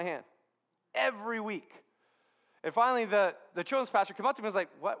raising my hand. Every week. And finally the children's pastor came up to me and was like,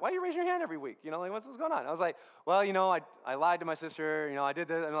 why are you raising your hand every week? You know, like, what's going on? I was like, well, you know, I lied to my sister. You know, I did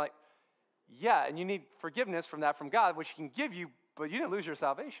this. And I'm like, yeah, and you need forgiveness from God, which he can give you, but you didn't lose your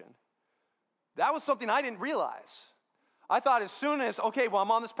salvation. That was something I didn't realize. I thought as soon as, okay, well,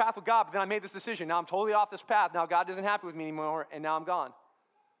 I'm on this path with God, but then I made this decision. Now I'm totally off this path. Now God isn't happy with me anymore, and now I'm gone.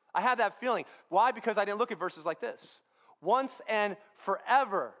 I had that feeling. Why? Because I didn't look at verses like this. Once and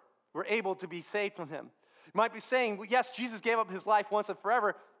forever, we're able to be saved from him. You might be saying, well, yes, Jesus gave up his life once and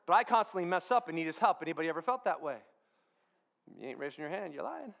forever, but I constantly mess up and need his help. Anybody ever felt that way? You ain't raising your hand. You're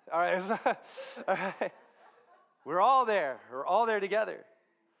lying. All right. All right. We're all there. We're all there together.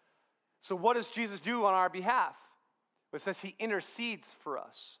 So what does Jesus do on our behalf? It says he intercedes for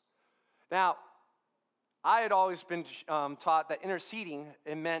us. Now, I had always been taught that interceding,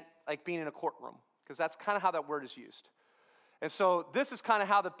 it meant like being in a courtroom, because that's kind of how that word is used. And so this is kind of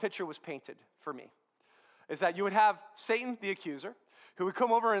how the picture was painted for me, is that you would have Satan, the accuser, who would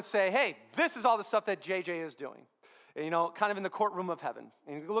come over and say, hey, this is all the stuff that JJ is doing. And, you know, kind of in the courtroom of heaven.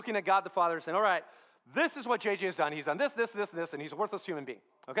 And looking at God the Father and saying, all right, this is what JJ has done. He's done this, this, this, and this, and he's a worthless human being,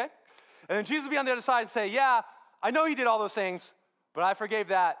 okay? And then Jesus would be on the other side and say, yeah, I know he did all those things, but I forgave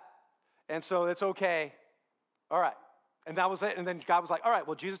that, and so it's okay. All right. And that was it. And then God was like, all right,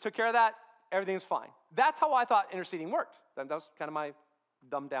 well, Jesus took care of that. Everything's fine. That's how I thought interceding worked. That was kind of my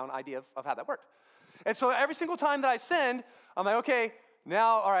dumbed down idea of how that worked. And so every single time that I sinned, I'm like, okay,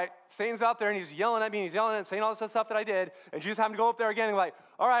 now, all right, Satan's out there, and he's yelling at me, and he's yelling and saying all this stuff that I did, and Jesus having to go up there again and like,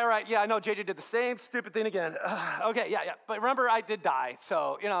 All right, yeah, I know JJ did the same stupid thing again. Okay, yeah, but remember I did die,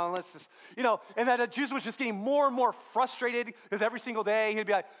 so, let's just, and that Jesus was just getting more and more frustrated because every single day he'd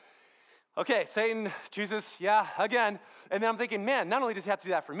be like, okay, Satan, Jesus, yeah, again. And then I'm thinking, man, not only does he have to do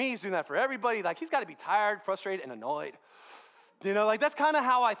that for me, he's doing that for everybody. Like, he's got to be tired, frustrated, and annoyed. That's kind of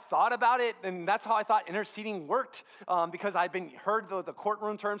how I thought about it, and that's how I thought interceding worked, because I'd been heard the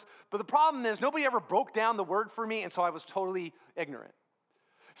courtroom terms. But the problem is nobody ever broke down the word for me, and so I was totally ignorant.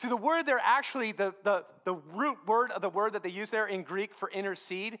 See, the word there actually, the root word of the word that they use there in Greek for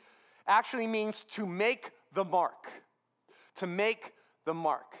intercede actually means to make the mark. To make the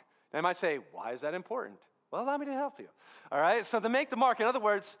mark. And I might say, why is that important? Well, allow me to help you. All right, so to make the mark, in other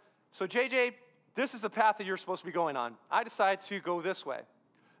words, so JJ, this is the path that you're supposed to be going on. I decide to go this way.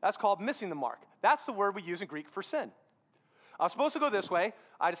 That's called missing the mark. That's the word we use in Greek for sin. I was supposed to go this way.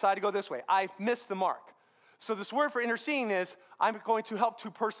 I decided to go this way. I missed the mark. So this word for interceding is I'm going to help to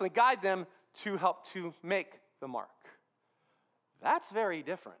personally guide them to help to make the mark. That's very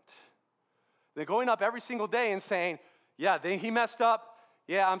different than going up every single day and saying, yeah, he messed up.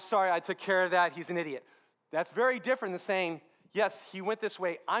 Yeah, I'm sorry, I took care of that. He's an idiot. That's very different than saying, yes, he went this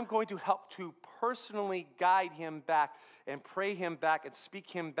way. I'm going to help to personally guide him back and pray him back and speak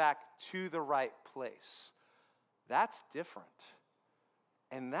him back to the right place. That's different.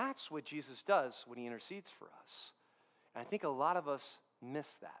 And that's what Jesus does when he intercedes for us. And I think a lot of us miss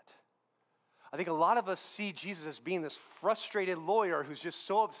that. I think a lot of us see Jesus as being this frustrated lawyer who's just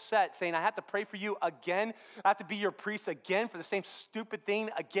so upset, saying, I have to pray for you again. I have to be your priest again for the same stupid thing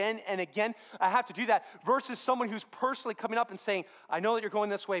again and again. I have to do that, versus someone who's personally coming up and saying, I know that you're going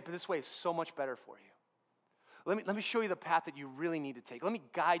this way, but this way is so much better for you. Let me show you the path that you really need to take. Let me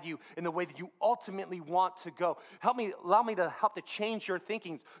guide you in the way that you ultimately want to go. Allow me to help to change your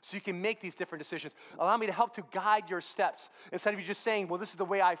thinking so you can make these different decisions. Allow me to help to guide your steps. Instead of you just saying, well, this is the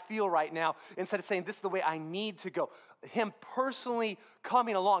way I feel right now, instead of saying, this is the way I need to go. Him personally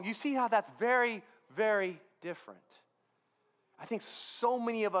coming along. You see how that's very, very different. I think so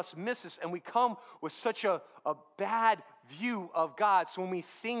many of us miss this, and we come with such a bad view of God. So when we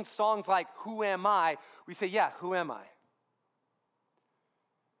sing songs like, Who Am I? We say, yeah, who am I?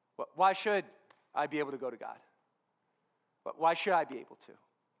 Why should I be able to go to God? Why should I be able to?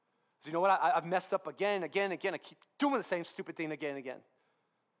 So you know what? I've messed up again and again and again. I keep doing the same stupid thing again and again.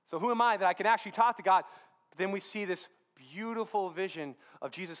 So who am I that I can actually talk to God? But then we see this beautiful vision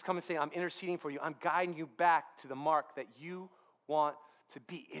of Jesus coming and saying, I'm interceding for you. I'm guiding you back to the mark that you want to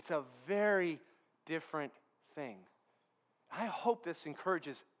be. It's a very different thing. I hope this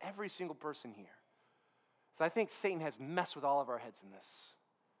encourages every single person here. So I think Satan has messed with all of our heads in this.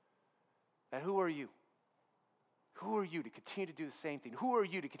 And who are you? Who are you to continue to do the same thing? Who are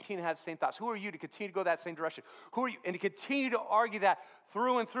you to continue to have the same thoughts? Who are you to continue to go that same direction? Who are you? And to continue to argue that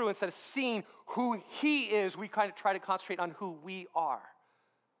through and through, instead of seeing who he is, we kind of try to concentrate on who we are.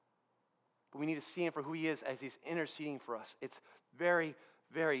 But we need to see him for who he is as he's interceding for us. It's very,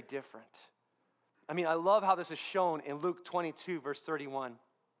 very different. I mean, I love how this is shown in Luke 22, verse 31.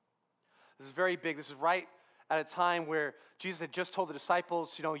 This is very big. This is right at a time where Jesus had just told the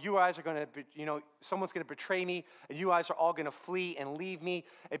disciples, you guys are going to, someone's going to betray me, and you guys are all going to flee and leave me.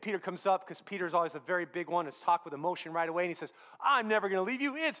 And Peter comes up, because Peter's always a very big one to talk with emotion right away, and he says, I'm never going to leave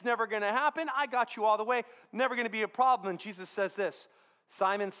you. It's never going to happen. I got you all the way. Never going to be a problem. And Jesus says this,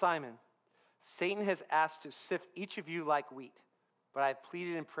 Simon, Simon, Satan has asked to sift each of you like wheat, but I have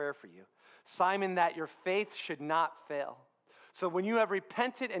pleaded in prayer for you, Simon, that your faith should not fail. So when you have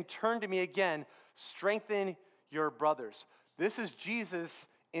repented and turned to me again, strengthen your brothers. This is Jesus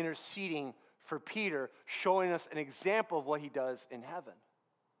interceding for Peter, showing us an example of what he does in heaven.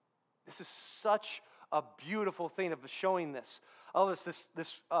 This is such a beautiful thing of showing this. Oh,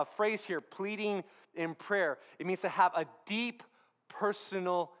 this phrase here, pleading in prayer. It means to have a deep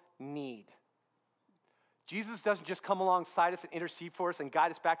personal need. Jesus doesn't just come alongside us and intercede for us and guide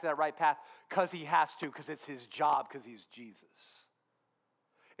us back to that right path because he has to, because it's his job, because he's Jesus.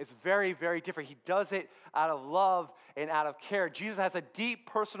 It's very, very different. He does it out of love and out of care. Jesus has a deep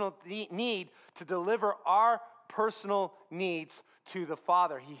personal need to deliver our personal needs to the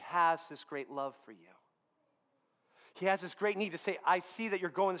Father. He has this great love for you. He has this great need to say, I see that you're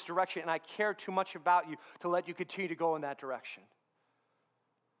going this direction, and I care too much about you to let you continue to go in that direction.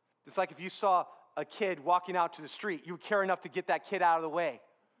 It's like if you saw a kid walking out to the street, you would care enough to get that kid out of the way.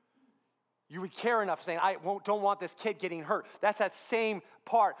 You would care enough saying, don't want this kid getting hurt. That's that same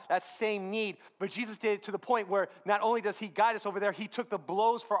part, that same need. But Jesus did it to the point where not only does he guide us over there, he took the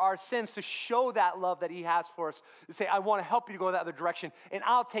blows for our sins to show that love that he has for us. To say, I want to help you to go that other direction, and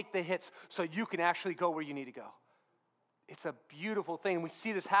I'll take the hits so you can actually go where you need to go. It's a beautiful thing. We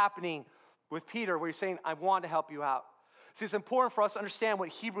see this happening with Peter where he's saying, I want to help you out. See, it's important for us to understand what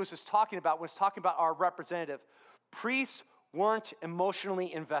Hebrews is talking about when it's talking about our representative. Priests weren't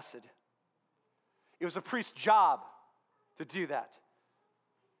emotionally invested. It was a priest's job to do that.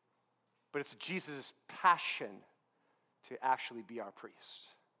 But it's Jesus' passion to actually be our priest.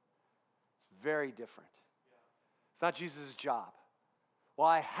 It's very different. It's not Jesus' job. Well,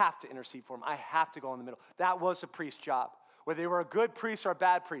 I have to intercede for him. I have to go in the middle. That was a priest's job. Whether they were a good priest or a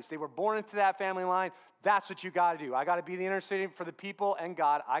bad priest, they were born into that family line. That's what you got to do. I got to be the interceding for the people and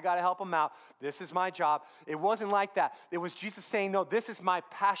God. I got to help them out. This is my job. It wasn't like that. It was Jesus saying, no, this is my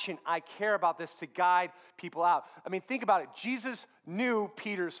passion. I care about this to guide people out. I mean, think about it. Jesus knew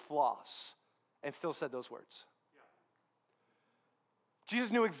Peter's flaws and still said those words. Jesus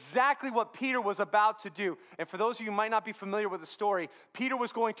knew exactly what Peter was about to do. And for those of you who might not be familiar with the story, Peter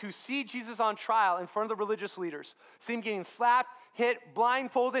was going to see Jesus on trial in front of the religious leaders. See him getting slapped, hit,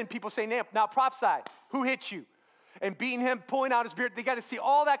 blindfolded, and people saying, now prophesy, who hit you? And beating him, pulling out his beard. They got to see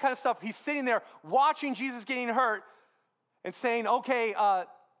all that kind of stuff. He's sitting there watching Jesus getting hurt and saying, okay,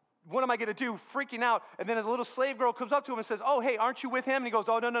 what am I going to do? Freaking out. And then a little slave girl comes up to him and says, oh, hey, aren't you with him? And he goes,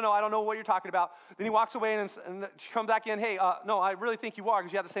 oh, no, I don't know what you're talking about. Then he walks away and she comes back in, hey, no, I really think you are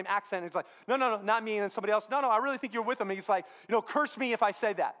because you have the same accent. And he's like, no, not me. And then somebody else, no, I really think you're with him. And he's like, curse me if I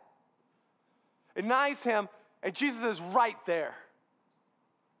say that. It denies him, and Jesus is right there.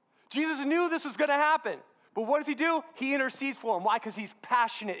 Jesus knew this was going to happen. But what does he do? He intercedes for him. Why? Because he's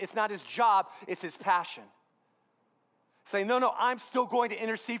passionate. It's not his job, it's his passion. Saying, no, I'm still going to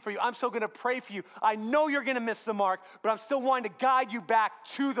intercede for you. I'm still going to pray for you. I know you're going to miss the mark, but I'm still wanting to guide you back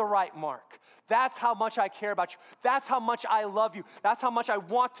to the right mark. That's how much I care about you. That's how much I love you. That's how much I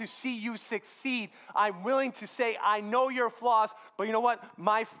want to see you succeed. I'm willing to say, I know your flaws, but you know what?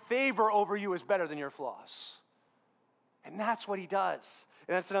 My favor over you is better than your flaws. And that's what he does.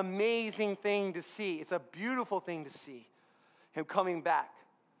 And that's an amazing thing to see. It's a beautiful thing to see, him coming back.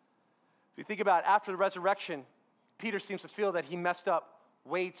 If you think about it, after the resurrection, Peter seems to feel that he messed up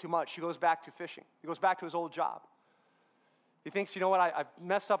way too much. He goes back to fishing. He goes back to his old job. He thinks, you know what, I've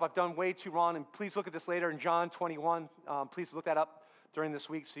messed up. I've done way too wrong. And please look at this later in John 21. Please look that up during this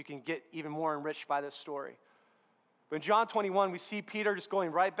week so you can get even more enriched by this story. But in John 21, we see Peter just going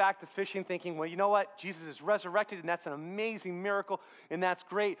right back to fishing, thinking, well, you know what? Jesus is resurrected, and that's an amazing miracle, and that's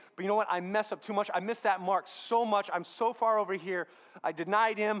great. But you know what? I messed up too much. I missed that mark so much. I'm so far over here. I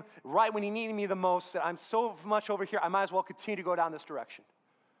denied him right when he needed me the most. That I'm so much over here, I might as well continue to go down this direction.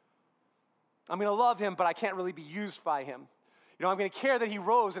 I'm going to love him, but I can't really be used by him. I'm going to care that he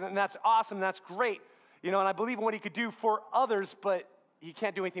rose, and that's awesome, and that's great. And I believe in what he could do for others, but he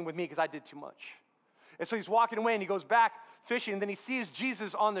can't do anything with me because I did too much. And so he's walking away, and he goes back fishing, and then he sees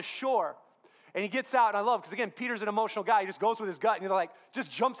Jesus on the shore. And he gets out, and I love, because again, Peter's an emotional guy. He just goes with his gut, and he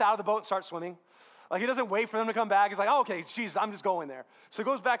just jumps out of the boat and starts swimming. He doesn't wait for them to come back. He's like, oh, okay, Jesus, I'm just going there. So he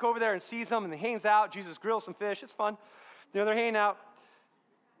goes back over there and sees them, and he hangs out. Jesus grills some fish. It's fun. They're hanging out.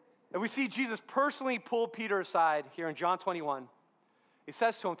 And we see Jesus personally pull Peter aside here in John 21. He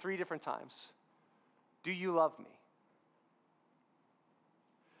says to him 3 different times, do you love me?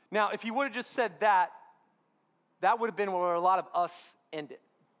 Now, if he would have just said that, that would have been where a lot of us ended.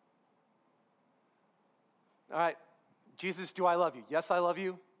 All right, Jesus, do I love you? Yes, I love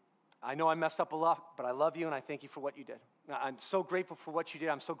you. I know I messed up a lot, but I love you, and I thank you for what you did. I'm so grateful for what you did.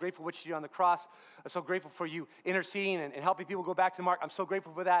 I'm so grateful for what you did on the cross. I'm so grateful for you interceding and helping people go back to the mark. I'm so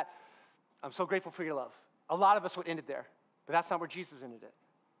grateful for that. I'm so grateful for your love. A lot of us would end it there, but that's not where Jesus ended it.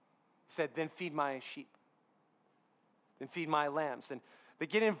 He said, then feed my sheep. Then feed my lambs. And they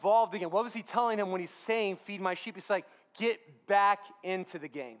get involved again. What was he telling him when he's saying, feed my sheep? He's like, get back into the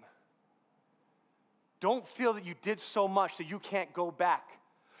game. Don't feel that you did so much that you can't go back.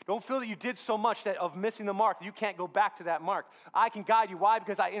 Don't feel that you did so much that of missing the mark that you can't go back to that mark. I can guide you. Why?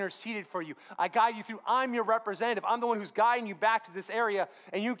 Because I interceded for you. I guide you through. I'm your representative. I'm the one who's guiding you back to this area,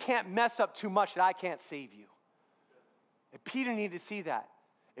 and you can't mess up too much that I can't save you. And Peter needed to see that.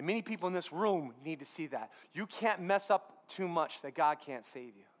 And many people in this room need to see that. You can't mess up too much that God can't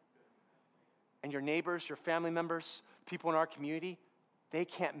save you. And your neighbors, your family members, people in our community, they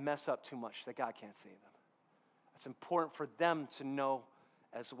can't mess up too much that God can't save them. It's important for them to know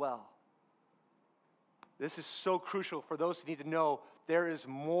as well. This is so crucial for those who need to know there is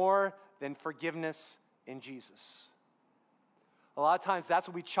more than forgiveness in Jesus. A lot of times that's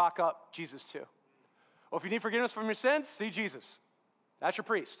what we chalk up Jesus to. Well, if you need forgiveness from your sins, see Jesus. That's your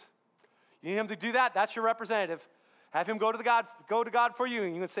priest. You need him to do that, that's your representative. Have him go to God for you.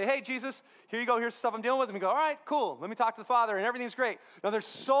 And you can say, hey, Jesus, here you go. Here's the stuff I'm dealing with. And you go, all right, cool. Let me talk to the Father, and everything's great. Now, there's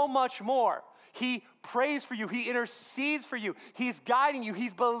so much more. He prays for you. He intercedes for you. He's guiding you.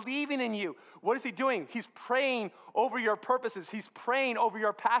 He's believing in you. What is he doing? He's praying over your purposes. He's praying over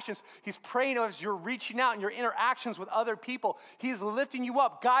your passions. He's praying as you're reaching out in your interactions with other people. He's lifting you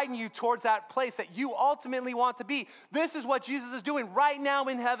up, guiding you towards that place that you ultimately want to be. This is what Jesus is doing right now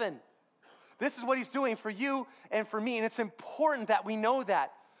in heaven. This is what he's doing for you and for me, and it's important that we know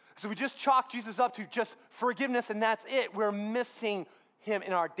that. So we just chalk Jesus up to just forgiveness, and that's it. We're missing him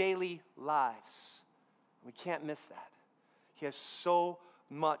in our daily lives. We can't miss that. He has so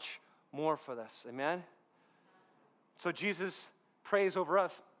much more for us. Amen? So Jesus prays over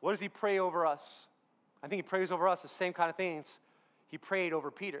us. What does he pray over us? I think he prays over us the same kind of things he prayed over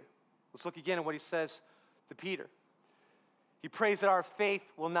Peter. Let's look again at what he says to Peter. He prays that our faith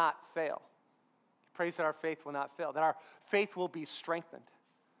will not fail. Prays that our faith will not fail, that our faith will be strengthened.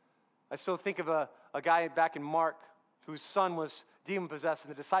 I still think of a guy back in Mark whose son was demon-possessed,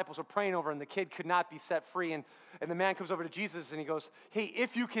 and the disciples were praying over him, and the kid could not be set free, and the man comes over to Jesus, and he goes, hey,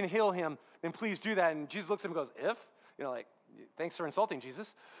 if you can heal him, then please do that. And Jesus looks at him and goes, if? You know, like, thanks for insulting,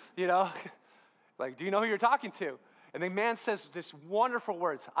 Jesus. You know, like, do you know who you're talking to? And the man says this wonderful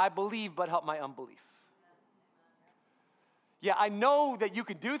words, I believe, but help my unbelief. Yeah, I know that you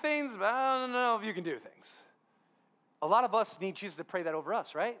can do things, but I don't know if you can do things. A lot of us need Jesus to pray that over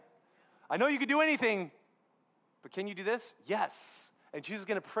us, right? I know you can do anything, but can you do this? Yes. And Jesus is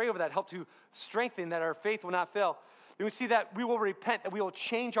going to pray over that, help to strengthen that our faith will not fail. Then we see that we will repent, that we will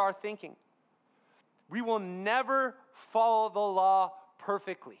change our thinking. We will never follow the law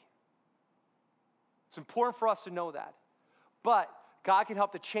perfectly. It's important for us to know that. But God can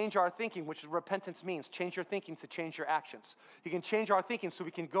help to change our thinking, which repentance means. Change your thinking to change your actions. He can change our thinking so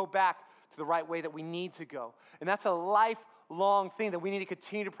we can go back to the right way that we need to go. And that's a lifelong thing that we need to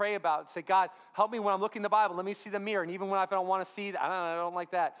continue to pray about. Say, God, help me when I'm looking in the Bible. Let me see the mirror. And even when I don't want to see, I don't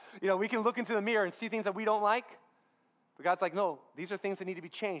like that. You know, we can look into the mirror and see things that we don't like. But God's like, no, these are things that need to be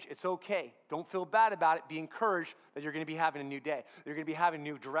changed. It's okay. Don't feel bad about it. Be encouraged that you're going to be having a new day. That you're going to be having a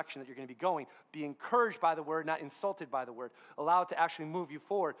new direction that you're going to be going. Be encouraged by the word, not insulted by the word. Allow it to actually move you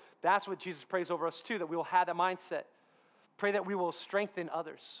forward. That's what Jesus prays over us too, that we will have that mindset. Pray that we will strengthen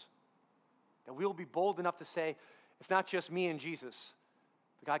others. That we will be bold enough to say, it's not just me and Jesus,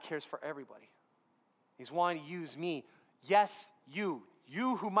 but God cares for everybody. He's wanting to use me. Yes, you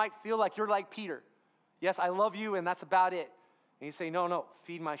who might feel like you're like Peter. Yes, I love you, and that's about it. And you say, no,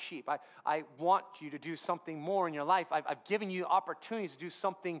 feed my sheep. I want you to do something more in your life. I've given you opportunities to do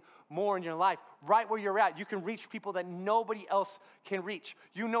something more in your life. Right where you're at, you can reach people that nobody else can reach.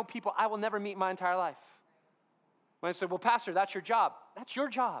 You know people I will never meet my entire life. When I say, well, Pastor, that's your job. That's your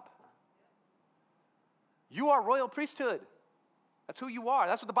job. You are royal priesthood. That's who you are.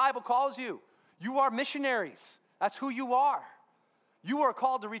 That's what the Bible calls you. You are missionaries. That's who you are. You are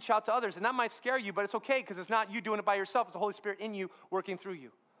called to reach out to others, and that might scare you, but it's okay because it's not you doing it by yourself. It's the Holy Spirit in you working through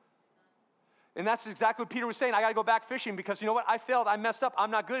you. And that's exactly what Peter was saying. I got to go back fishing because you know what? I failed. I messed up. I'm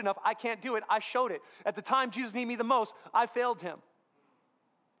not good enough. I can't do it. I showed it. At the time Jesus needed me the most, I failed him.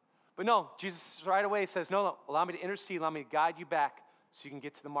 But no, Jesus right away says, no, allow me to intercede. Allow me to guide you back so you can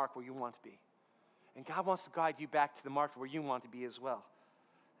get to the mark where you want to be. And God wants to guide you back to the mark where you want to be as well.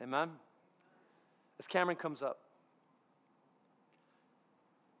 Amen? As Cameron comes up,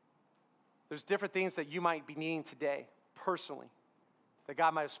 there's different things that you might be needing today, personally, that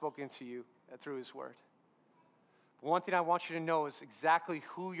God might have spoken to you through his word. But one thing I want you to know is exactly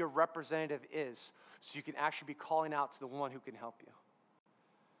who your representative is, so you can actually be calling out to the one who can help you.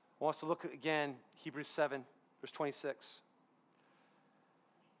 I want us to look again, Hebrews 7, verse 26.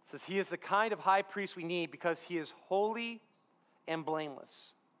 It says, he is the kind of high priest we need because he is holy and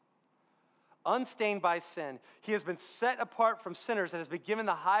blameless, unstained by sin. He has been set apart from sinners and has been given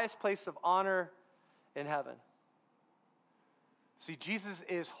the highest place of honor in heaven. See, Jesus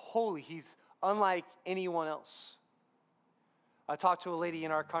is holy. He's unlike anyone else. I talked to a lady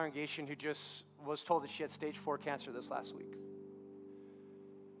in our congregation who just was told that she had stage 4 cancer this last week.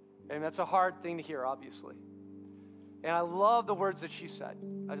 And that's a hard thing to hear, obviously. And I love the words that she said.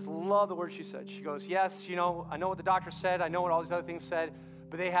 I just love the words she said. She goes, yes, you know, I know what the doctor said. I know what all these other things said,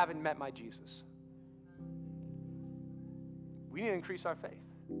 but they haven't met my Jesus. We need to increase our faith.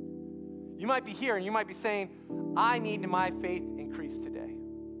 You might be here and you might be saying, I need my faith increased today.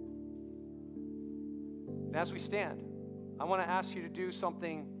 And as we stand, I want to ask you to do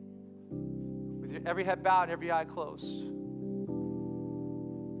something with every head bowed, every eye closed.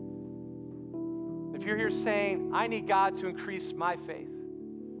 If you're here saying, I need God to increase my faith.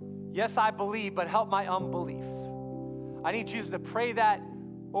 Yes, I believe, but help my unbelief. I need Jesus to pray that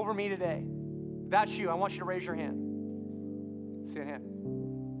over me today. If that's you, I want you to raise your hand. See a hand.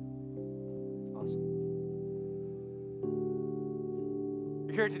 Awesome.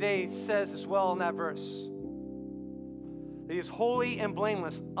 You're here today, it says as well in that verse that he is holy and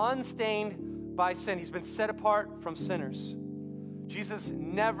blameless, unstained by sin. He's been set apart from sinners. Jesus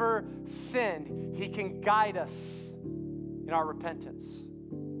never sinned. He can guide us in our repentance.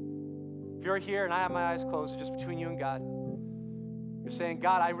 If you're here and I have my eyes closed, just between you and God, you're saying,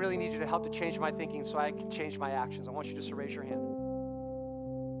 God, I really need you to help to change my thinking so I can change my actions. I want you just to raise your hand.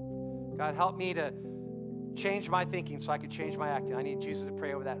 God, help me to change my thinking so I can change my acting. I need Jesus to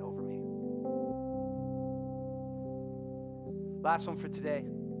pray over that over me. Last one for today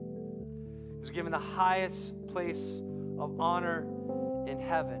is we're given the highest place of honor in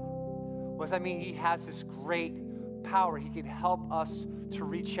heaven. What does that mean? He has this great power. He can help us to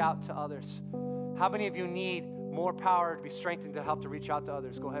reach out to others. How many of you need more power to be strengthened to help to reach out to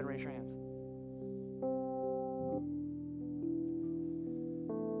others? Go ahead and raise your hand.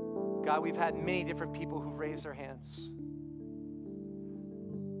 God, we've had many different people who've raised their hands.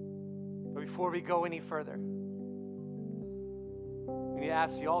 But before we go any further, we need to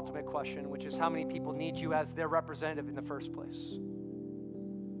ask the ultimate question, which is how many people need you as their representative in the first place?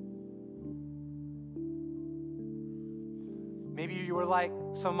 Maybe you were like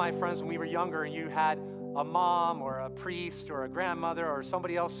some of my friends when we were younger and you had a mom or a priest or a grandmother or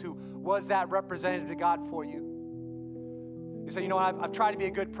somebody else who was that representative to God for you. You say, you know, I've tried to be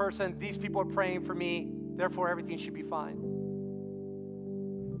a good person. These people are praying for me. Therefore, everything should be fine.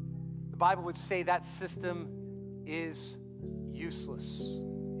 The Bible would say that system is useless.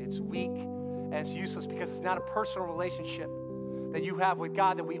 It's weak and it's useless because it's not a personal relationship that you have with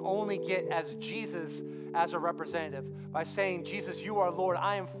God that we only get as Jesus as a representative. By saying, Jesus, you are Lord,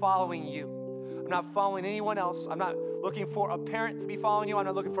 I am following you. I'm not following anyone else. I'm not looking for a parent to be following you. I'm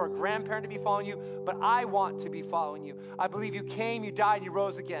not looking for a grandparent to be following you, but I want to be following you. I believe you came, you died, you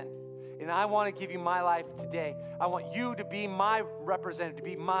rose again. And I want to give you my life today. I want you to be my representative, to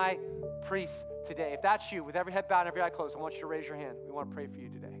be my priest today. If that's you, with every head bowed and every eye closed, I want you to raise your hand. We want to pray for you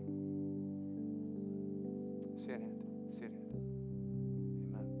today. See it hand. See it hand.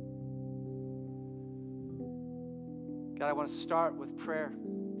 Amen. God, I want to start with prayer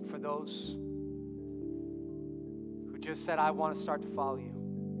for those who just said, I want to start to follow you.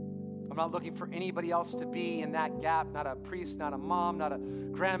 I'm not looking for anybody else to be in that gap, not a priest, not a mom, not a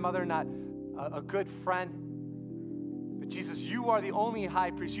grandmother, not a good friend. But Jesus, you are the only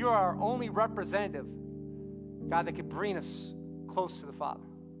high priest. You are our only representative, God, that can bring us close to the Father.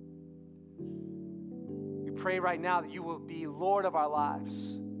 We pray right now that you will be Lord of our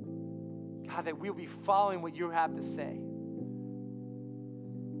lives. God, that we'll be following what you have to say.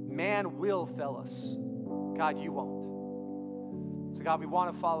 Man will fail us. God, you won't. So God, we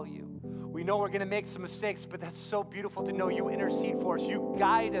want to follow you. We know we're going to make some mistakes, but that's so beautiful to know you intercede for us. You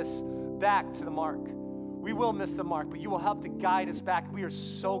guide us back to the mark. We will miss the mark, but you will help to guide us back. We are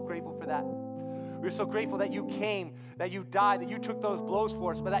so grateful for that. We're so grateful that you came, that you died, that you took those blows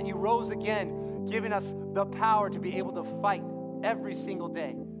for us, but that you rose again, giving us the power to be able to fight every single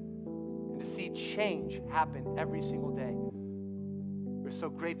day and to see change happen every single day. We're so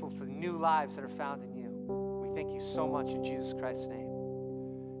grateful for the new lives that are found in you. We thank you so much in Jesus Christ's name.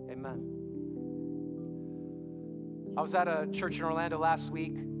 Amen. I was at a church in Orlando last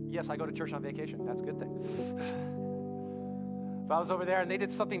week. Yes, I go to church on vacation. That's a good thing. But I was over there, and they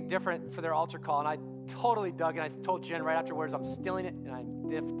did something different for their altar call, and I totally dug it. I told Jen right afterwards, I'm stealing it, and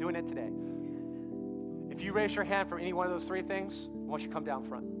I'm doing it today. If you raise your hand for any one of those three things, I want you to come down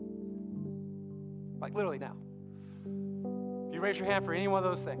front. Like literally now. If you raise your hand for any one of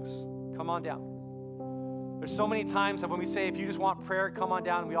those things, come on down. There's so many times that when we say, if you just want prayer, come on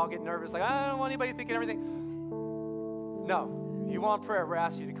down, we all get nervous, like, I don't want anybody thinking everything. No, if you want prayer, we're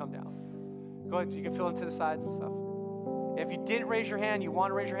asking you to come down. Go ahead, you can fill into the sides and stuff. If you didn't raise your hand, you want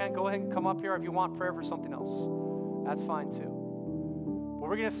to raise your hand, go ahead and come up here if you want prayer for something else. That's fine too. But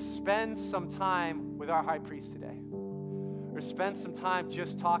we're going to spend some time with our high priest today. We're going to spend some time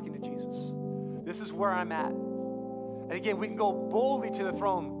just talking to Jesus. This is where I'm at. And again, we can go boldly to the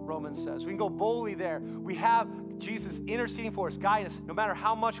throne, Romans says. We can go boldly there. We have Jesus interceding for us, guiding us. No matter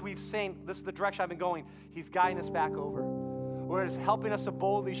how much we've seen, this is the direction I've been going, he's guiding us back over. Whether it's helping us to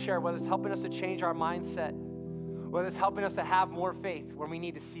boldly share, whether it's helping us to change our mindset, whether it's helping us to have more faith when we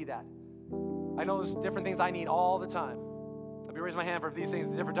need to see that. I know there's different things I need all the time. I'll be raising my hand for these things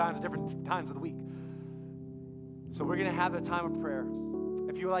at different times of the week. So we're going to have a time of prayer.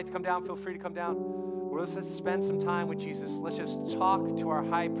 If you would like to come down, feel free to come down. Let's just spend some time with Jesus. Let's just talk to our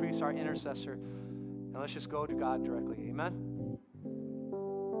high priest, our intercessor, and let's just go to God directly. Amen?